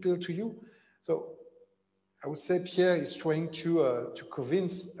profession appeal to you? So I would say Pierre is trying to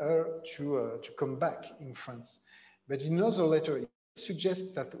convince her to come back in France. But in another letter, he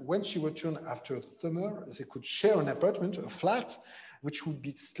suggests that when she returned after the summer, they could share an apartment, a flat, which would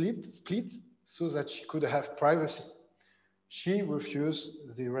be split so that she could have privacy. She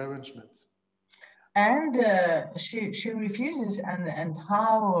refused the arrangement. And she refuses, and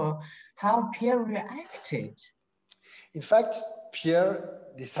how Pierre reacted? In fact, Pierre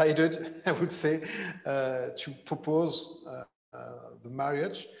decided, I would say, to propose the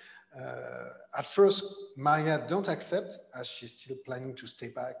marriage. At first, Maria don't accept, as she's still planning to stay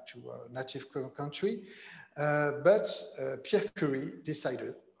back to her native country. But Pierre Curie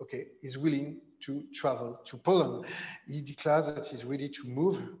decided, okay, he's willing to travel to Poland. He declares that he's ready to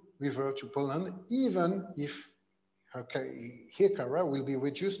move with her to Poland, even if her career will be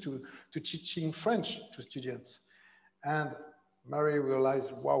reduced to teaching French to students. And Marie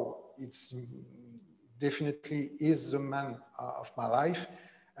realized, wow, it's definitely is the man of my life.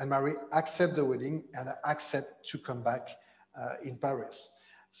 And Marie accepts the wedding and accepts to come back in Paris.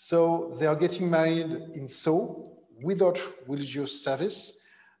 So they are getting married in Sceaux without religious service.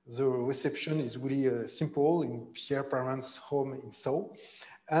 The reception is really simple in Pierre's parents' home in Sceaux.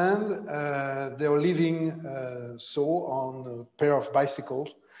 And they are living Sceaux on a pair of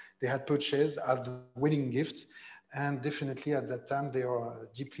bicycles they had purchased as the wedding gift. And definitely at that time, they are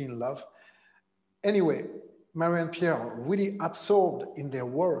deeply in love. Anyway, Marie and Pierre are really absorbed in their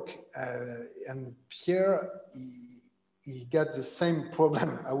work. And Pierre, he got the same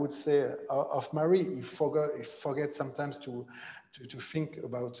problem, I would say, of Marie. He forget sometimes to think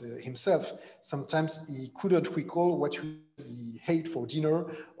about himself. Sometimes he couldn't recall what he ate for dinner,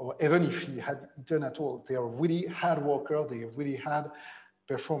 or even if he had eaten at all. They are really hard workers. They are really hard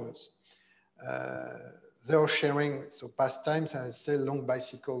performers. They are sharing pastimes, I say, long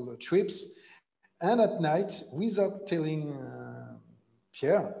bicycle trips. And at night, without telling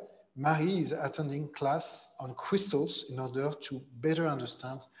Pierre, Marie is attending class on crystals in order to better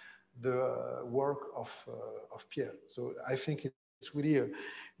understand the work of Pierre. So I think it's really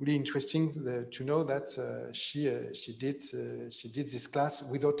really interesting to know that she did this class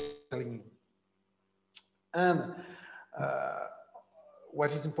without telling him. And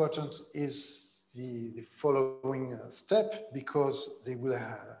what is important is the following step, because they will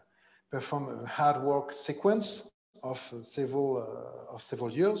perform a hard work sequence of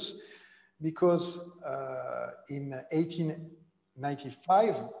several years, because in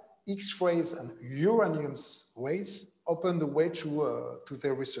 1895 X-rays and uranium rays opened the way to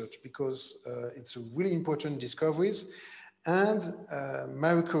their research, because it's a really important discoveries. And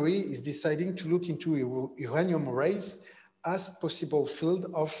Marie Curie is deciding to look into uranium rays as possible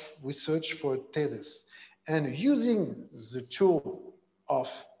field of research for TEDS. And using the tool of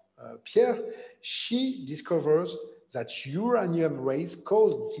Pierre, she discovers that uranium rays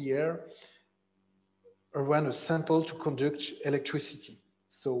cause the air around a sample to conduct electricity.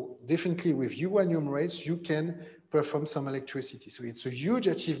 So definitely with uranium rays, you can perform some electricity. So it's a huge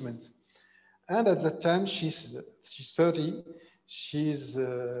achievement. And at that time, she's 30. She's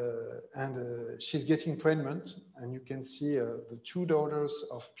getting pregnant, and you can see the two daughters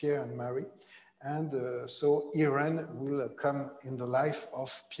of Pierre and Marie. And so Irene will come in the life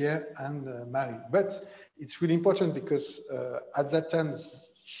of Pierre and Marie. But it's really important because at that time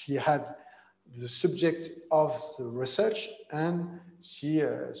she had the subject of the research, and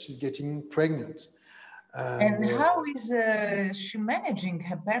she's getting pregnant. And how is she managing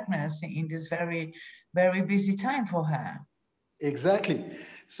her pregnancy in this very, very busy time for her? Exactly.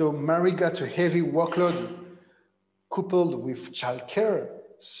 So Marie got a heavy workload coupled with childcare.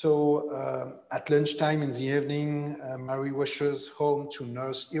 So at lunchtime in the evening, Marie rushes home to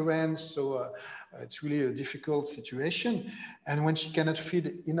nurse Irene. So it's really a difficult situation. And when she cannot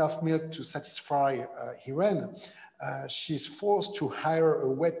feed enough milk to satisfy Irene, she's forced to hire a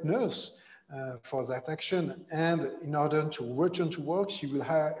wet nurse for that action. And in order to return to work, she will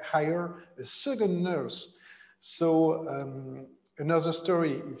hire a second nurse. So another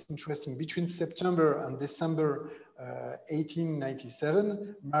story is interesting. Between September and December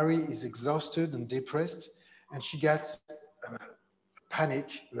 1897, Marie is exhausted and depressed, and she gets panic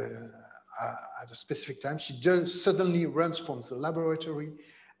at a specific time. She just suddenly runs from the laboratory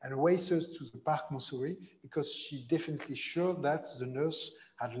and races to the Parc Montsouris, because she definitely sure that the nurse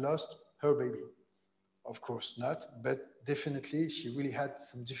had lost her baby. Of course not, but definitely she really had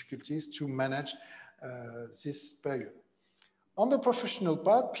some difficulties to manage this period. On the professional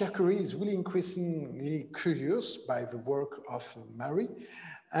part, Pierre Curie is really increasingly curious by the work of Marie,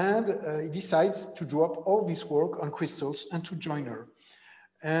 and he decides to drop all this work on crystals and to join her.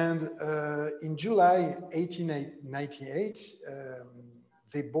 And in July 1898,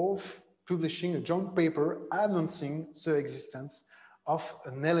 they both publishing a joint paper announcing the existence of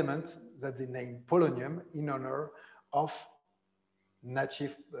an element that they named polonium in honor of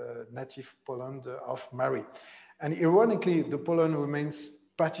native Poland of Marie. And ironically, the Poland remains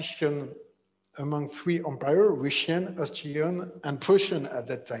partitioned among three empires, Russian, Austrian, and Prussian at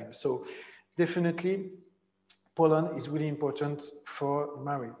that time. So definitely, Poland is really important for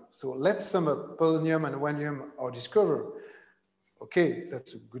Marie. So let's sum up. Polonium and uranium are discovered. Okay,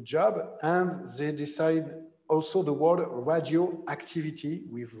 that's a good job. And they decide also the word radioactivity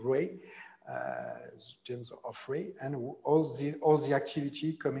with ray, gems of ray, and all the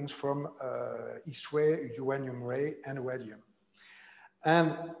activity coming from X-ray, uranium ray, and radium.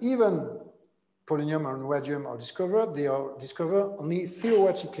 And even polonium and radium are discovered, they are discovered only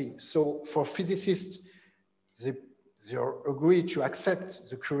theoretically. So for physicists, they agree to accept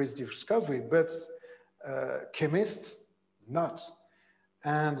the Curie's discovery, but chemists, not.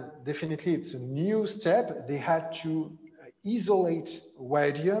 And definitely it's a new step. They had to isolate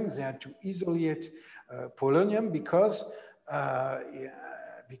radium, they had to isolate polonium because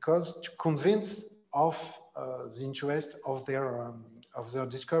to convince of the interest of their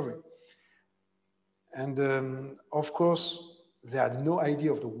discovery. And of course, they had no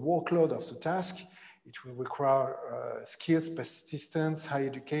idea of the workload of the task. It will require skills, persistence, high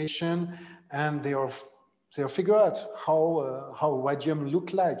education, and they figure out how radium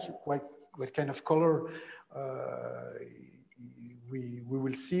look like, what kind of color we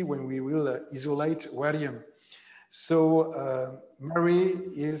will see when we will isolate radium. So Marie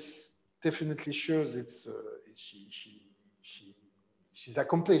is definitely sure that she's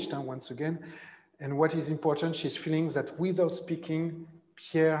accomplished once again. And what is important, she's feeling that without speaking,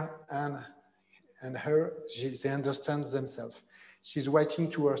 Pierre and her, they understand themselves. She's writing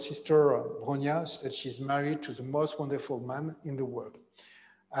to her sister, Bronia, that she's married to the most wonderful man in the world.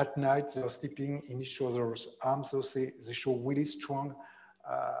 At night, they're sleeping in each other's arms, so they show really strong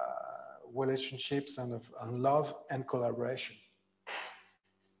relationships and love and collaboration.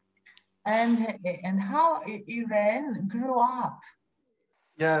 And how Irene grew up.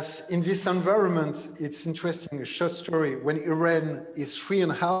 Yes, in this environment, it's interesting, a short story. When Irene is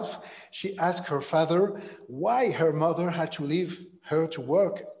 3.5, she asked her father why her mother had to leave her to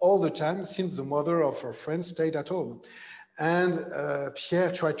work all the time since the mother of her friend stayed at home. And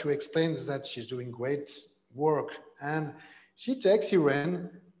Pierre tried to explain that she's doing great work. And she takes Irene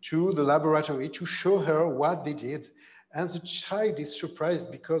to the laboratory to show her what they did. And the child is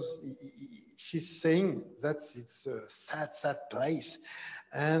surprised because she's saying that it's a sad, sad place.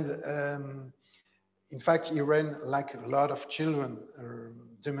 And in fact, Irene, like a lot of children,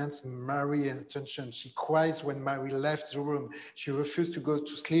 demands Mary's attention. She cries when Mary left the room. She refused to go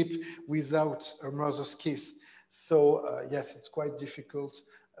to sleep without her mother's kiss. So yes, it's quite difficult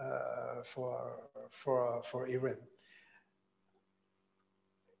for Irene.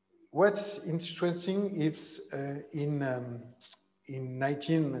 What's interesting is in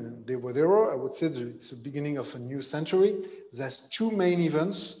 1900, I would say it's the beginning of a new century. There's two main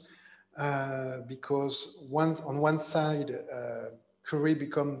events because on one side,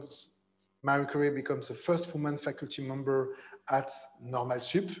 Marie Curie becomes the first woman faculty member at Normal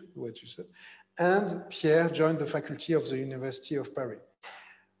Sup, what you said, and Pierre joined the faculty of the University of Paris.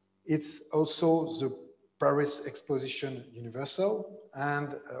 It's also the Paris Exposition Universal,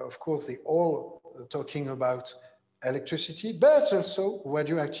 and of course they all talking about electricity, but also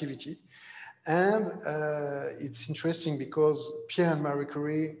radioactivity. And it's interesting because Pierre and Marie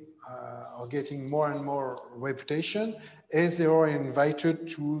Curie are getting more and more reputation as they are invited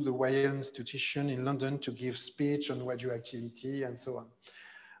to the Royal Institution in London to give speech on radioactivity and so on.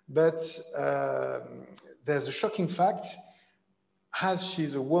 But there's a shocking fact, as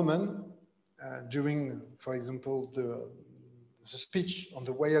she's a woman, during, for example, the speech on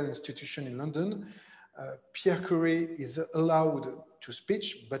the Royal Institution in London, Pierre Curie is allowed to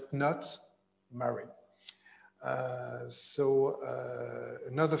speak, but not Marie.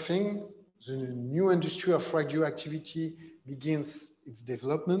 Another thing, the new industry of radioactivity begins its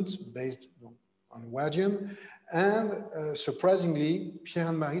development based on radium, and surprisingly, Pierre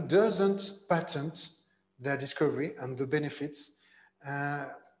and Marie doesn't patent their discovery and the benefits,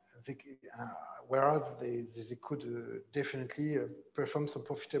 whereas they could definitely perform some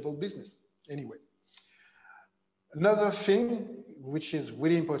profitable business. Anyway. Another thing which is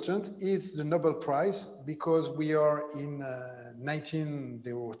really important is the Nobel Prize, because we are in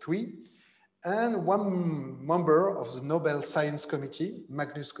 1903, and one member of the Nobel Science Committee,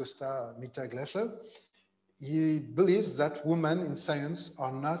 Magnus Costa Mittag-Leffler, he believes that women in science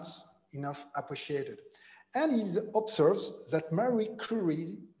are not enough appreciated. And he observes that Marie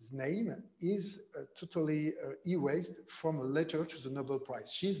Curie's name is totally erased from a letter to the Nobel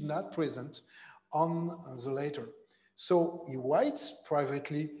Prize. She's not present on the letter. So he writes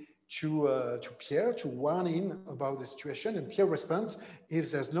privately to Pierre to warn him about the situation, and Pierre responds,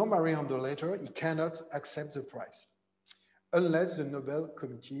 if there's no Marie on the letter, he cannot accept the prize, unless the Nobel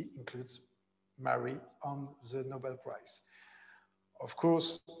Committee includes Marie on the Nobel Prize. Of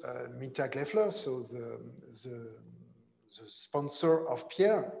course, Mittag-Leffler, so the sponsor of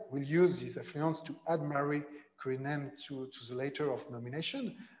Pierre, will use his influence to add Marie Curie's name to the letter of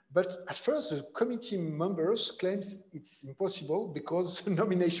nomination. But at first, the committee members claims it's impossible because the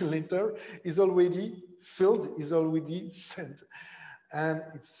nomination letter is already filled, is already sent. And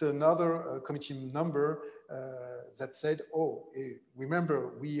it's another committee member that said, oh,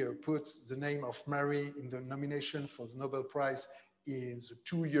 remember, we put the name of Marie in the nomination for the Nobel Prize in the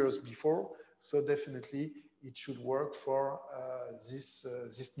 2 years before. So definitely it should work for this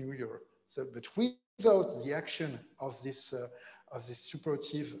new year. So, but without the action of this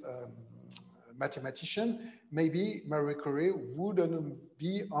supportive mathematician, maybe Marie Curie wouldn't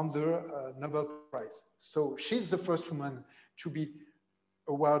be on the Nobel Prize. So she's the first woman to be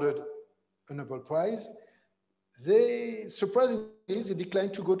awarded a Nobel Prize. Surprisingly, they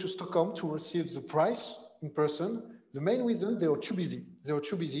declined to go to Stockholm to receive the prize in person. The main reason, they were too busy. They were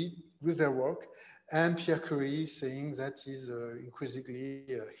too busy with their work. And Pierre Curie saying that he's increasingly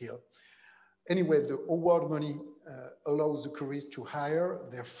ill. Anyway, the award money allows the Curies to hire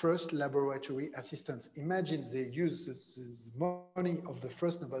their first laboratory assistants. Imagine they use the money of the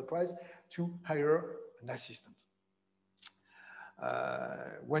first Nobel Prize to hire an assistant.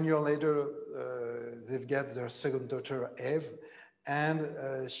 1 year later, they've got their second daughter, Eve,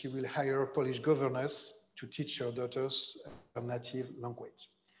 and she will hire Polish governess to teach her daughters her native language.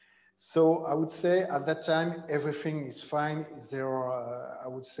 So I would say at that time, everything is fine. There are, I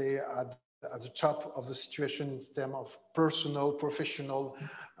would say, at the top of the situation in terms of personal, professional,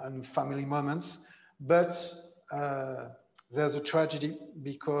 and family moments. But there's a tragedy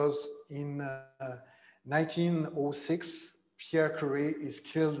because in 1906, Pierre Curie is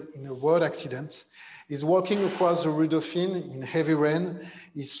killed in a road accident. He's walking across the Rue Dauphine in heavy rain.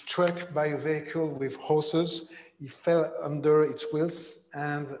 He's struck by a vehicle with horses. He fell under its wheels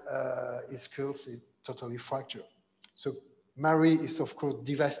and his skull is totally fractured. So Marie is of course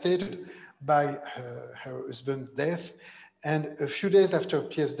devastated by her husband's death. And a few days after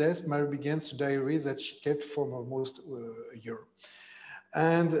Pierre's death, Marie begins a diary that she kept for almost a year.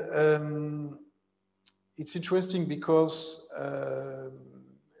 And it's interesting because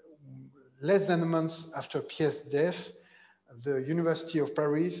less than a month after Pierre's death, the University of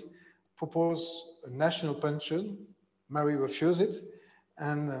Paris proposed a national pension. Marie refused it,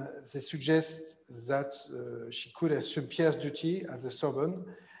 and they suggest that she could assume Pierre's duty at the Sorbonne.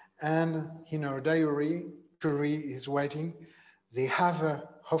 And in her diary, Curie is writing, "They have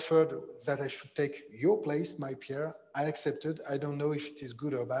offered that I should take your place, my Pierre. I accepted. I don't know if it is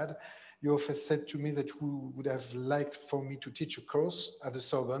good or bad. You have said to me that you would have liked for me to teach a course at the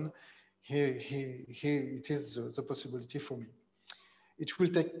Sorbonne. Here it is the possibility for me." It will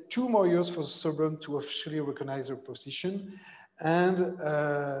take 2 more years for the Sorbonne to officially recognize her position. And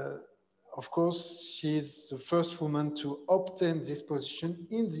of course, she's the first woman to obtain this position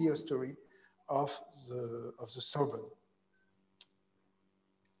in the history of the Sorbonne.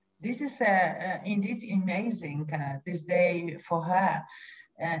 This is indeed amazing, this day for her.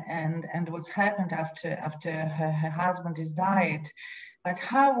 And what's happened after her husband has died. But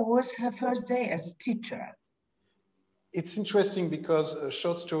how was her first day as a teacher? It's interesting because a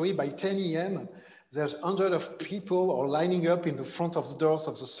short story, by 10 a.m., there's hundreds of people are lining up in the front of the doors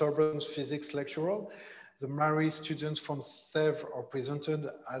of the Sorbonne's physics lecturer. The Marie students from Sèvres are presented,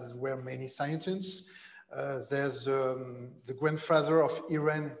 as were many scientists. There's the grandfather of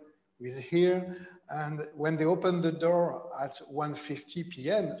Irene who is here. And when they opened the door at 1:50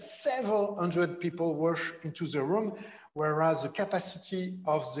 p.m., several hundred people rush into the room, whereas the capacity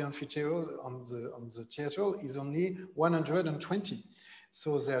of the amphitheater on the theater is only 120.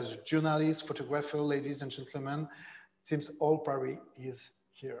 So there's journalists, photographers, ladies and gentlemen. It seems all Paris is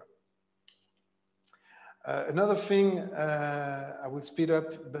here. Another thing, I will speed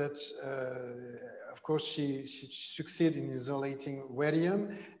up, but of course she succeeded in isolating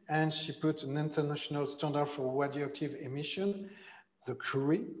radium, and she put an international standard for radioactive emission, the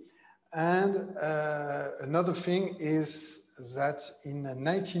Curie. And another thing is that in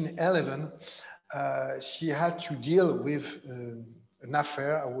 1911, she had to deal with an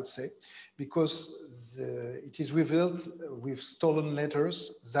affair, I would say, because it is revealed with stolen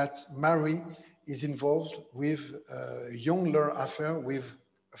letters that Marie is involved with a young love affair with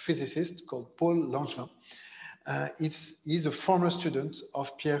a physicist called Paul Langevin. He's a former student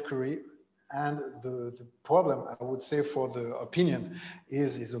of Pierre Curie, and the problem, I would say, for the opinion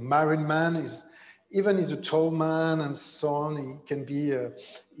is he's a married man, even he's a tall man and so on. He can be,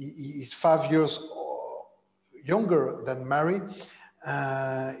 he's 5 years younger than Marie.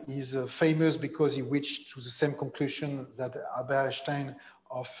 He's famous because he reached to the same conclusion that Albert Einstein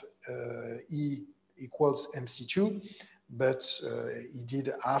of E equals MC2, but he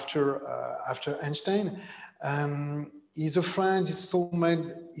did after Einstein. He's a friend, his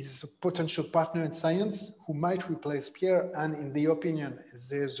soulmate, is a potential partner in science who might replace Pierre. And in the opinion,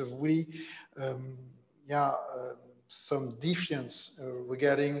 there's a really, some defiance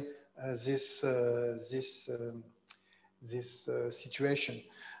regarding this situation.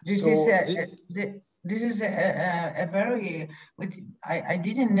 This is a very, I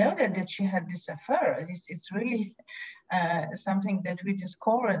didn't know that she had this affair. It's really something that we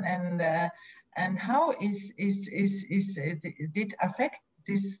discovered, and how did affect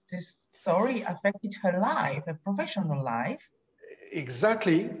this story affected her life, her professional life?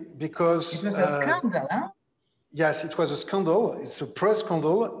 Exactly, because it was a scandal, huh? Yes, it was a scandal. It's a press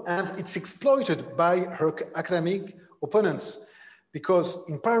scandal, and it's exploited by her academic opponents. Because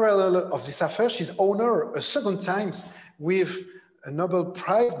in parallel of this affair, she's honored a second time with a Nobel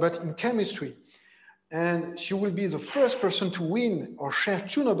Prize, but in chemistry. And she will be the first person to win or share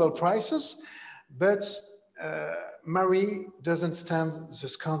 2 Nobel Prizes, but Marie doesn't stand the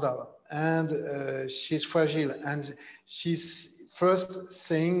scandal, and she's fragile, and she's first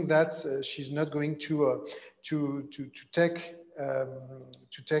saying that she's not going to take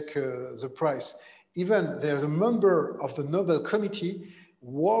the prize. Even there's a member of the Nobel Committee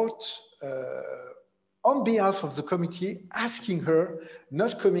wrote on behalf of the committee, asking her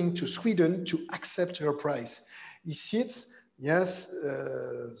not coming to Sweden to accept her prize. He cites, yes,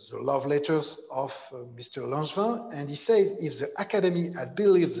 the love letters of Mr. Langevin, and he says, if the Academy had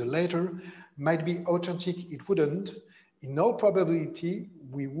believed the letter might be authentic, it wouldn't. In all probability,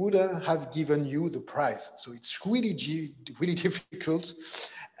 we would have given you the prize. So it's really difficult.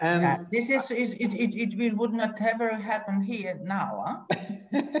 And yeah, this it would not ever happen here now, huh?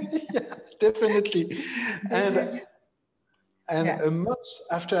 Yeah, definitely. And yeah. A month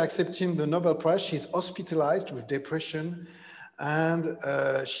after accepting the Nobel Prize, she's hospitalized with depression, and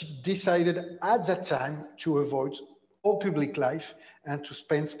she decided at that time to avoid all public life and to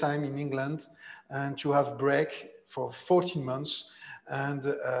spend time in England and to have break for 14 months and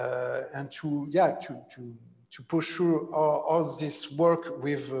to push through all this work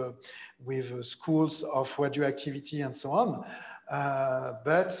with schools of radioactivity and so on.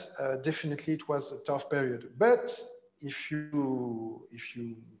 But definitely it was a tough period. But if you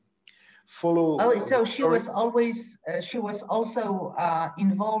follow, oh, so she was always she was also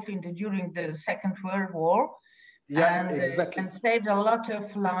involved during the Second World War. Yeah, and, exactly. And saved a lot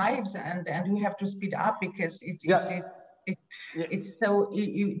of lives, and we have to speed up because it's so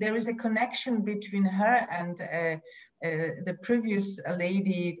there is a connection between her and the previous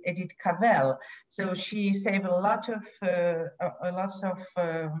lady, Edith Cavell. So she saved a lot of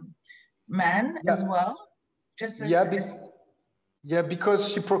men as well. Just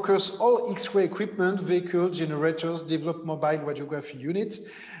because she procures all X-ray equipment, vehicle generators, developed mobile radiography units,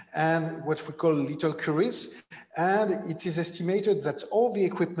 and what we call little Curies. And it is estimated that all the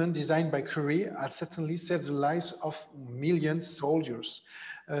equipment designed by Curie had certainly saved the lives of millions of soldiers.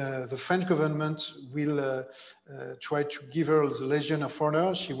 The French government will try to give her the Legion of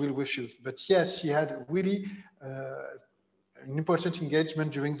Honor. She will refuse. But yes, she had really an important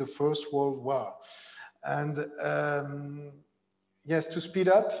engagement during the First World War. And yes, to speed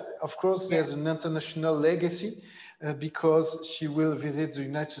up, of course, there's an international legacy because she will visit the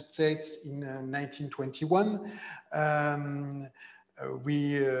United States in 1921.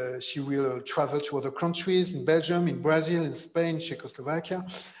 She will travel to other countries, in Belgium, in Brazil, in Spain, Czechoslovakia.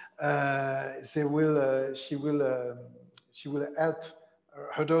 She will help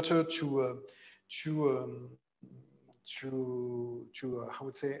her daughter to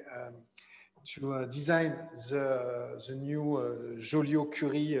design the new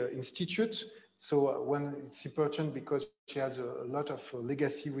Joliot-Curie Institute. So when it's important because she has a lot of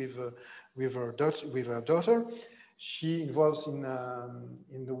legacy with her daughter. She involves in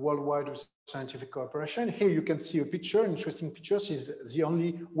the worldwide scientific cooperation. Here you can see a picture, interesting picture. She's the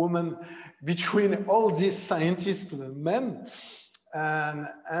only woman between all these scientists, men,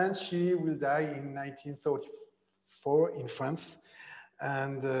 and she will die in 1934 in France.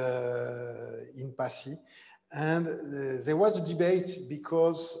 And in Passy. And there was a debate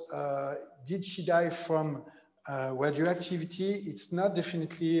because did she die from radioactivity? It's not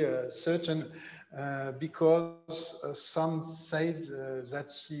definitely certain because some said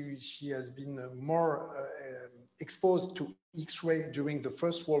that she has been more exposed to X-ray during the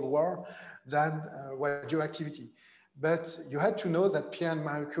First World War than radioactivity. But you had to know that Pierre and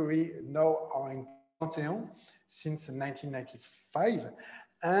Marie Curie now are in Panthéon since 1995,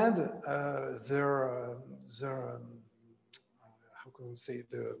 and how can we say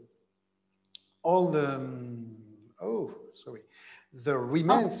the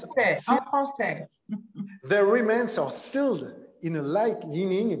remains. The remains are sealed in a light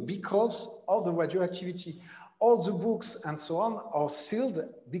lining because of the radioactivity. All the books and so on are sealed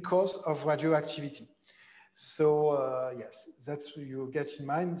because of radioactivity. So yes, that's what you get in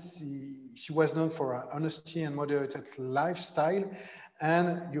mind. She was known for her honesty and moderated lifestyle,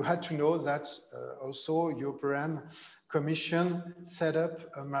 and you had to know that also European Commission set up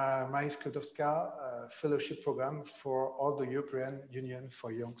a Maria Sklodowska fellowship program for all the European Union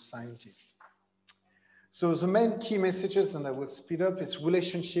for young scientists. So the main key messages, and I will speed up, is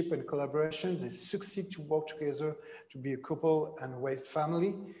relationship and collaboration. They succeed to work together to be a couple and raise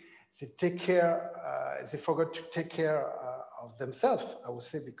family. They take care, they forgot to take care of themselves, I would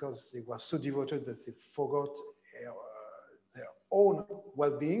say, because they were so devoted that they forgot their own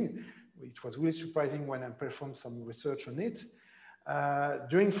well-being. It was really surprising when I performed some research on it.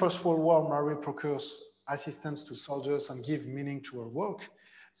 During First World War, Marie procures assistance to soldiers and give meaning to her work.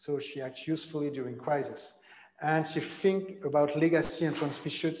 So she acts usefully during crisis. And she thinks about legacy and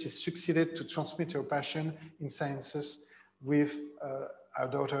transmission. She succeeded to transmit her passion in sciences with our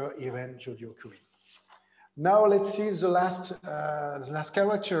daughter, Irene Joliot-Curie. Now let's see the last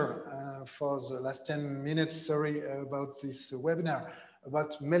character for the last 10 minutes, sorry, about this webinar.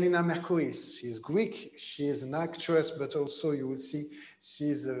 about Melina Mercouri. She is Greek, she is an actress, but also you will see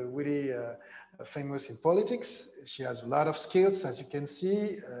she's really famous in politics. She has a lot of skills, as you can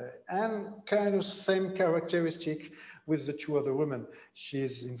see, and kind of same characteristic with the two other women.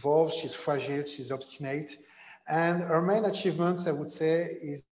 She's involved, she's fragile, she's obstinate. And her main achievements, I would say,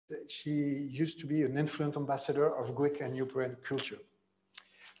 is that she used to be an influent ambassador of Greek and European culture.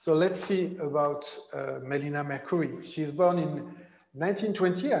 So let's see about Melina Mercouri. She's born in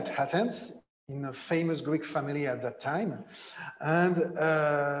 1920 at Athens, in a famous Greek family at that time. And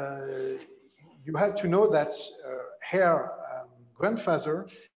you have to know that her grandfather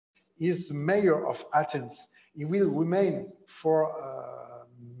is mayor of Athens. He will remain for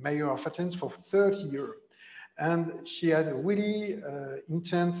mayor of Athens for 30 years. And she had a really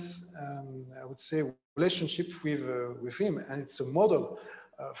intense, I would say, relationship with him. And it's a model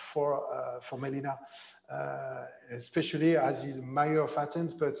for Melina, especially as he's mayor of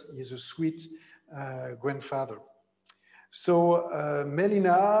Athens, but he's a sweet grandfather. So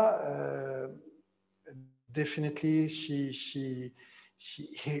Melina, definitely,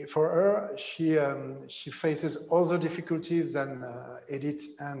 for her, she faces other difficulties than Edith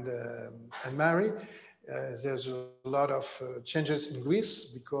and Mary. There's a lot of changes in Greece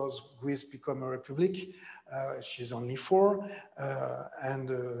because Greece became a republic. She's only 4, and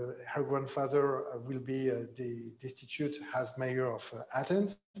her grandfather will be destitute as mayor of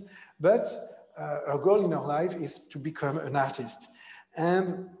Athens. But her goal in her life is to become an artist.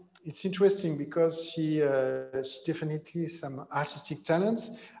 And it's interesting because she definitely has some artistic talents.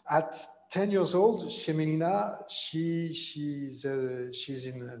 At 10 years old, Melina, she's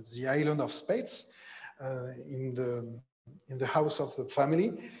in the island of Spades, in the house of the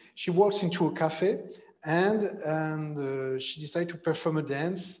family. She walks into a cafe and she decided to perform a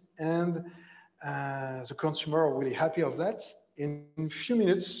dance, and the consumer are really happy of that. In a few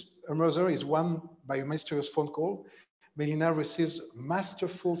minutes, her mother is won by a mysterious phone call. Melina receives a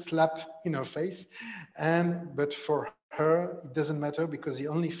masterful slap in her face, but for her, it doesn't matter because the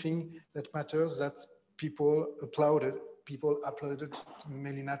only thing that matters is that people applauded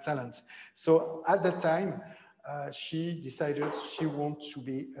Melina's talent. So at that time, she decided she wants to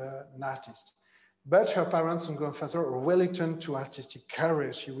be an artist. But her parents and grandfather are reluctant to artistic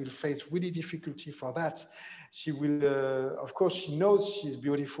career. She will face really difficulty for that. She will, of course, she knows she's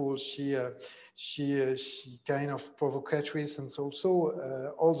beautiful. She kind of provocatrice, and so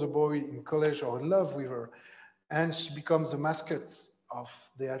also all the boys in college are in love with her, and she becomes the mascot of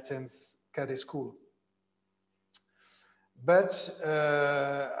the Athens cadet school. But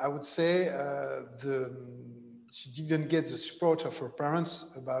I would say she didn't get the support of her parents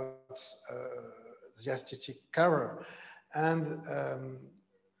about the artistic career. And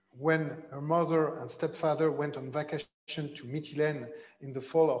when her mother and stepfather went on vacation to Mytilene in the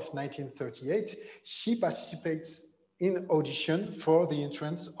fall of 1938, she participates in audition for the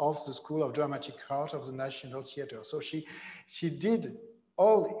entrance of the School of Dramatic Art of the National Theatre. So she did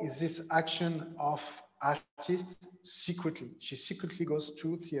all this action of artists secretly. She secretly goes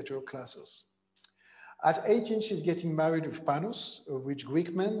to theater classes. At 18, she's getting married with Panos, a rich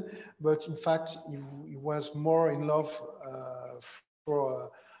Greek man, but in fact, he was more in love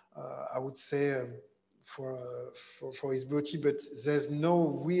for, I would say, for his beauty, but there's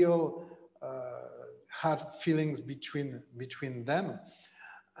no real hard feelings between them.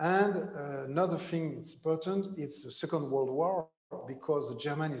 And another thing that's important, it's the Second World War, because the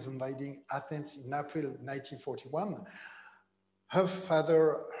German is invading Athens in April 1941. Her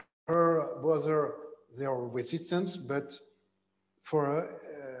father, her brother, they are resistance, but for her,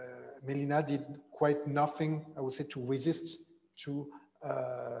 Melina did quite nothing, I would say, to resist to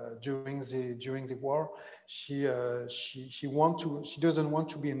during the war. She doesn't want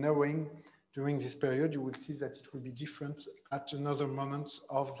to be a neighbouring during this period. You will see that it will be different at another moment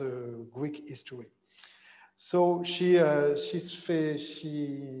of the Greek history. So she has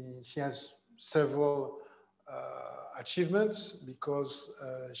several achievements because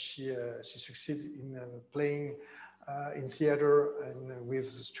she succeeded in playing in theater and with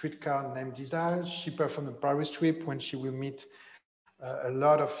a streetcar named Desire. She performed a Paris trip when she will meet a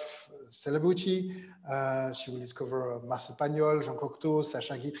lot of celebrity. She will discover Marcel Pagnol, Jean Cocteau,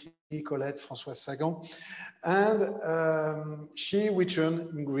 Sacha Guitry, Colette, Françoise Sagan. And she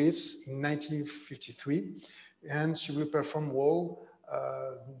returned in Greece in 1953, and she will perform well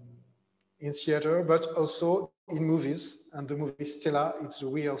in theater, but also in movies. And the movie Stella, it's the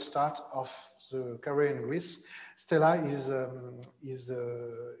real start of the career in Greece. Stella is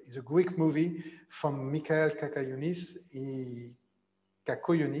a Greek movie from Mikhail Kakayounis.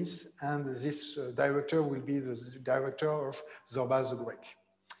 Kakoyonis, and this director will be the director of Zorba the Greek.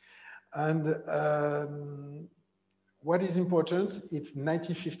 And what is important, it's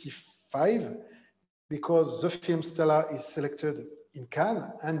 1955, because the film Stella is selected in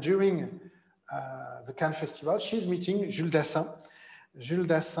Cannes, and during the Cannes Festival, she's meeting Jules Dassin. Jules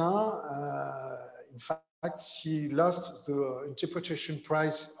Dassin, in fact, she lost the interpretation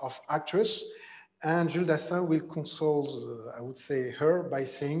prize of actress, and Jules Dassin will console, I would say, her by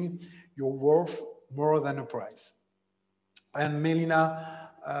saying, "You're worth more than a prize." And Melina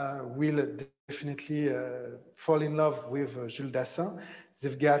will definitely fall in love with Jules Dassin.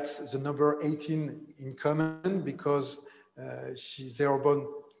 They've got the number 18 in common because they are born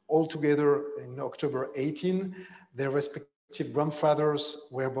all together in October 18. Their respective grandfathers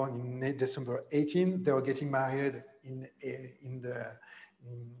were born in December 18. They were getting married in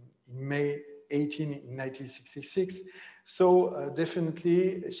May 18 in 1966. So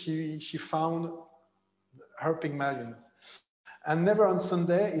definitely she found her Pygmalion. And Never on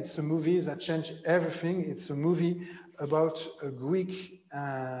Sunday, it's a movie that changed everything. It's a movie about a Greek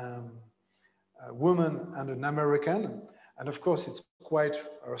woman and an American. And of course, it's quite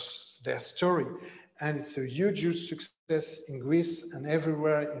their story. And it's a huge, huge success in Greece and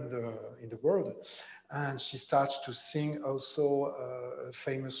everywhere in the world. And she starts to sing also a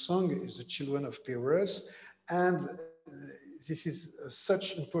famous song, The Children of Pyrrhus. And this is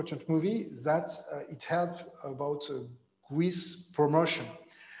such an important movie that it helped about Greece promotion.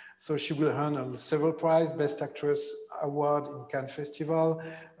 So she will earn several prizes, Best Actress Award in Cannes Festival,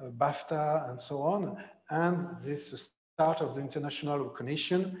 BAFTA, and so on. And this is the start of the international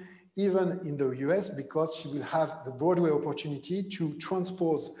recognition, even in the US, because she will have the Broadway opportunity to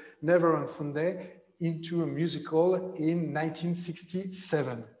transpose Never on Sunday into a musical in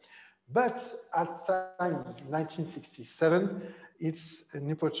 1967. But at time 1967, it's an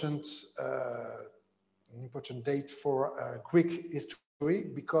important date for Greek history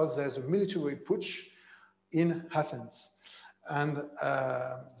because there's a military putsch in Athens. And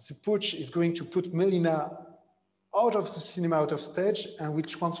the putsch is going to put Melina out of the cinema, out of stage, and will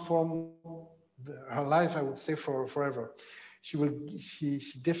transform her life, I would say, forever. She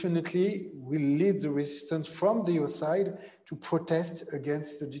definitely will lead the resistance from the US side to protest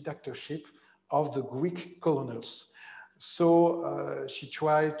against the dictatorship of the Greek colonels. So she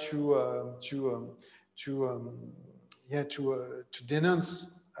tried to denounce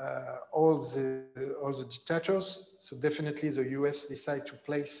all the dictators. So definitely the US decided to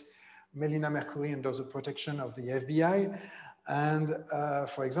place Melina Mercouri under the protection of the FBI. And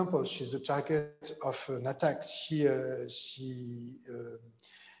for example, she's the target of an attack. She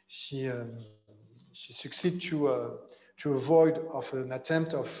succeeded to avoid of an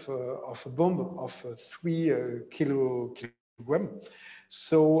attempt of a bomb of 3 kilogram.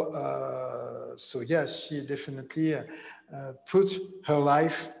 So yeah, she definitely put her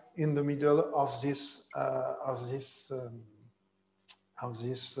life in the middle of this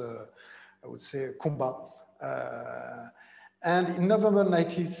I would say combat. And in November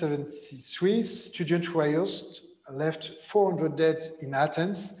 1973, student riots left 400 dead in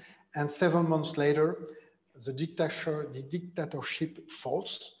Athens, and 7 months later, the dictatorship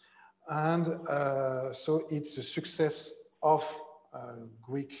falls. And so it's a success of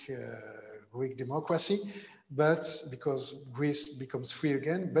Greek democracy, but because Greece becomes free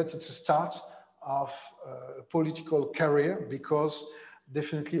again, but it's a start of a political career because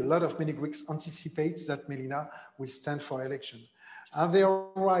definitely a lot of many Greeks anticipate that Melina will stand for election. And they are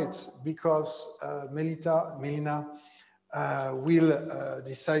right, because Melina will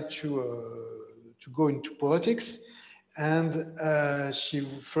decide to go into politics. And she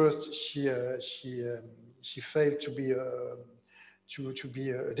failed to be a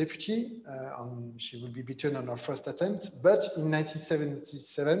deputy. She will be beaten on her first attempt. But in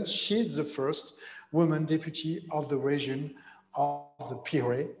 1977, she's the first woman deputy of the region of the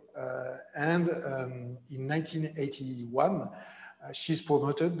Pyrrhus. And in 1981, she's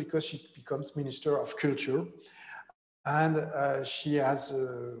promoted because she becomes Minister of Culture. And she has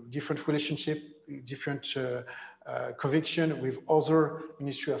a different relationship, different conviction with other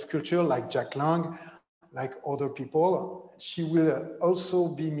Ministry of Culture, like Jack Lang, like other people. She will also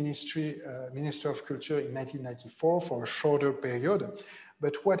be Minister of Culture in 1994 for a shorter period.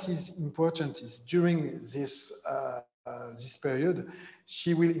 But what is important is during this period,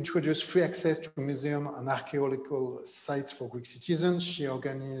 she will introduce free access to museum and archaeological sites for Greek citizens. She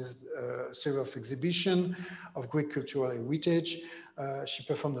organized a series of exhibitions of Greek cultural heritage. She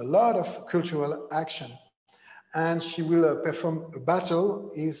performed a lot of cultural action. And she will perform a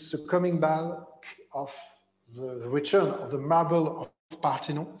battle, is the coming back of the return of the marble of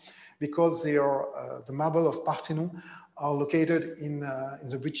Parthenon, because they are the marble of Parthenon are located in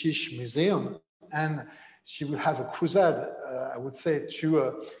the British Museum, and she will have a crusade, I would say,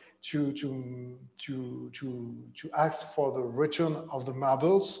 to ask for the return of the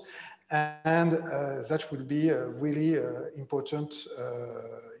marbles, and that will be really important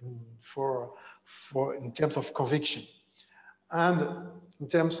in terms of conviction. And in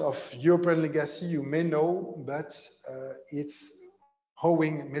terms of European legacy, you may know, but it's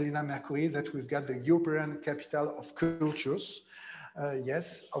owing Melina Mercouri that we've got the European capital of cultures.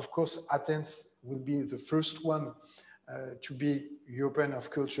 Yes, of course, Athens will be the first one to be European of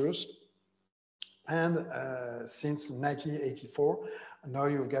cultures. And since 1984, now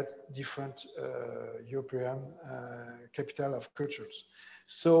you've got different European capital of cultures.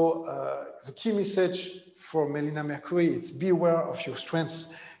 So the key message for Melina Mercouri, it's be aware of your strengths.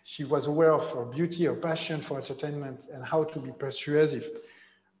 She was aware of her beauty, her passion for entertainment, and how to be persuasive.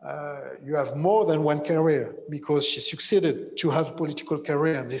 You have more than one career, because she succeeded to have a political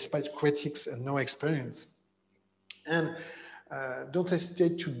career despite critics and no experience. And don't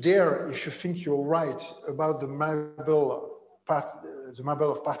hesitate to dare if you think you're right about the marble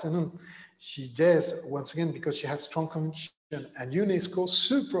of Parthenon. She dares once again because she had strong conviction, and UNESCO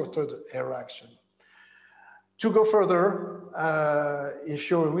supported her action. To go further, if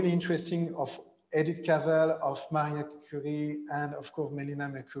you're really interested of Edith Cavell, of Maria Curie, and of course Melina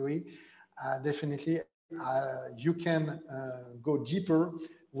Mercouri, definitely you can go deeper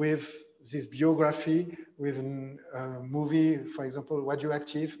with this biography, with a movie, for example,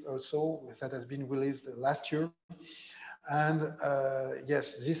 Radioactive, also that has been released last year. And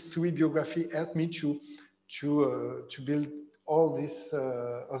yes, these three biography helped me to build all this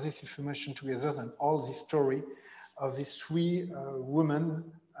information together, and all this story of these three women,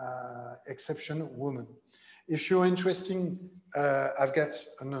 exceptional women. If you're interested, I've got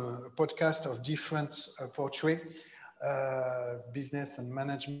a podcast of different portraits, business and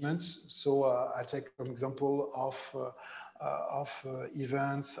management. So I take an example of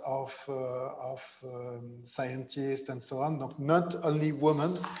events, of scientists and so on. Not only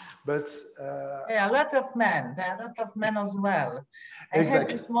women, but yeah, a lot of men. There are a lot of men as well. I had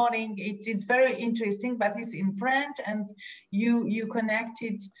this morning. It's very interesting, but it's in French, and you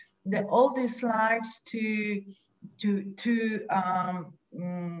connected all these slides to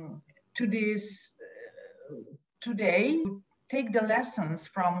this today. Take the lessons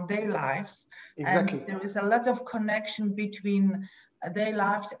from their lives. Exactly. And there is a lot of connection between their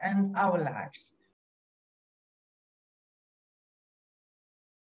lives and our lives.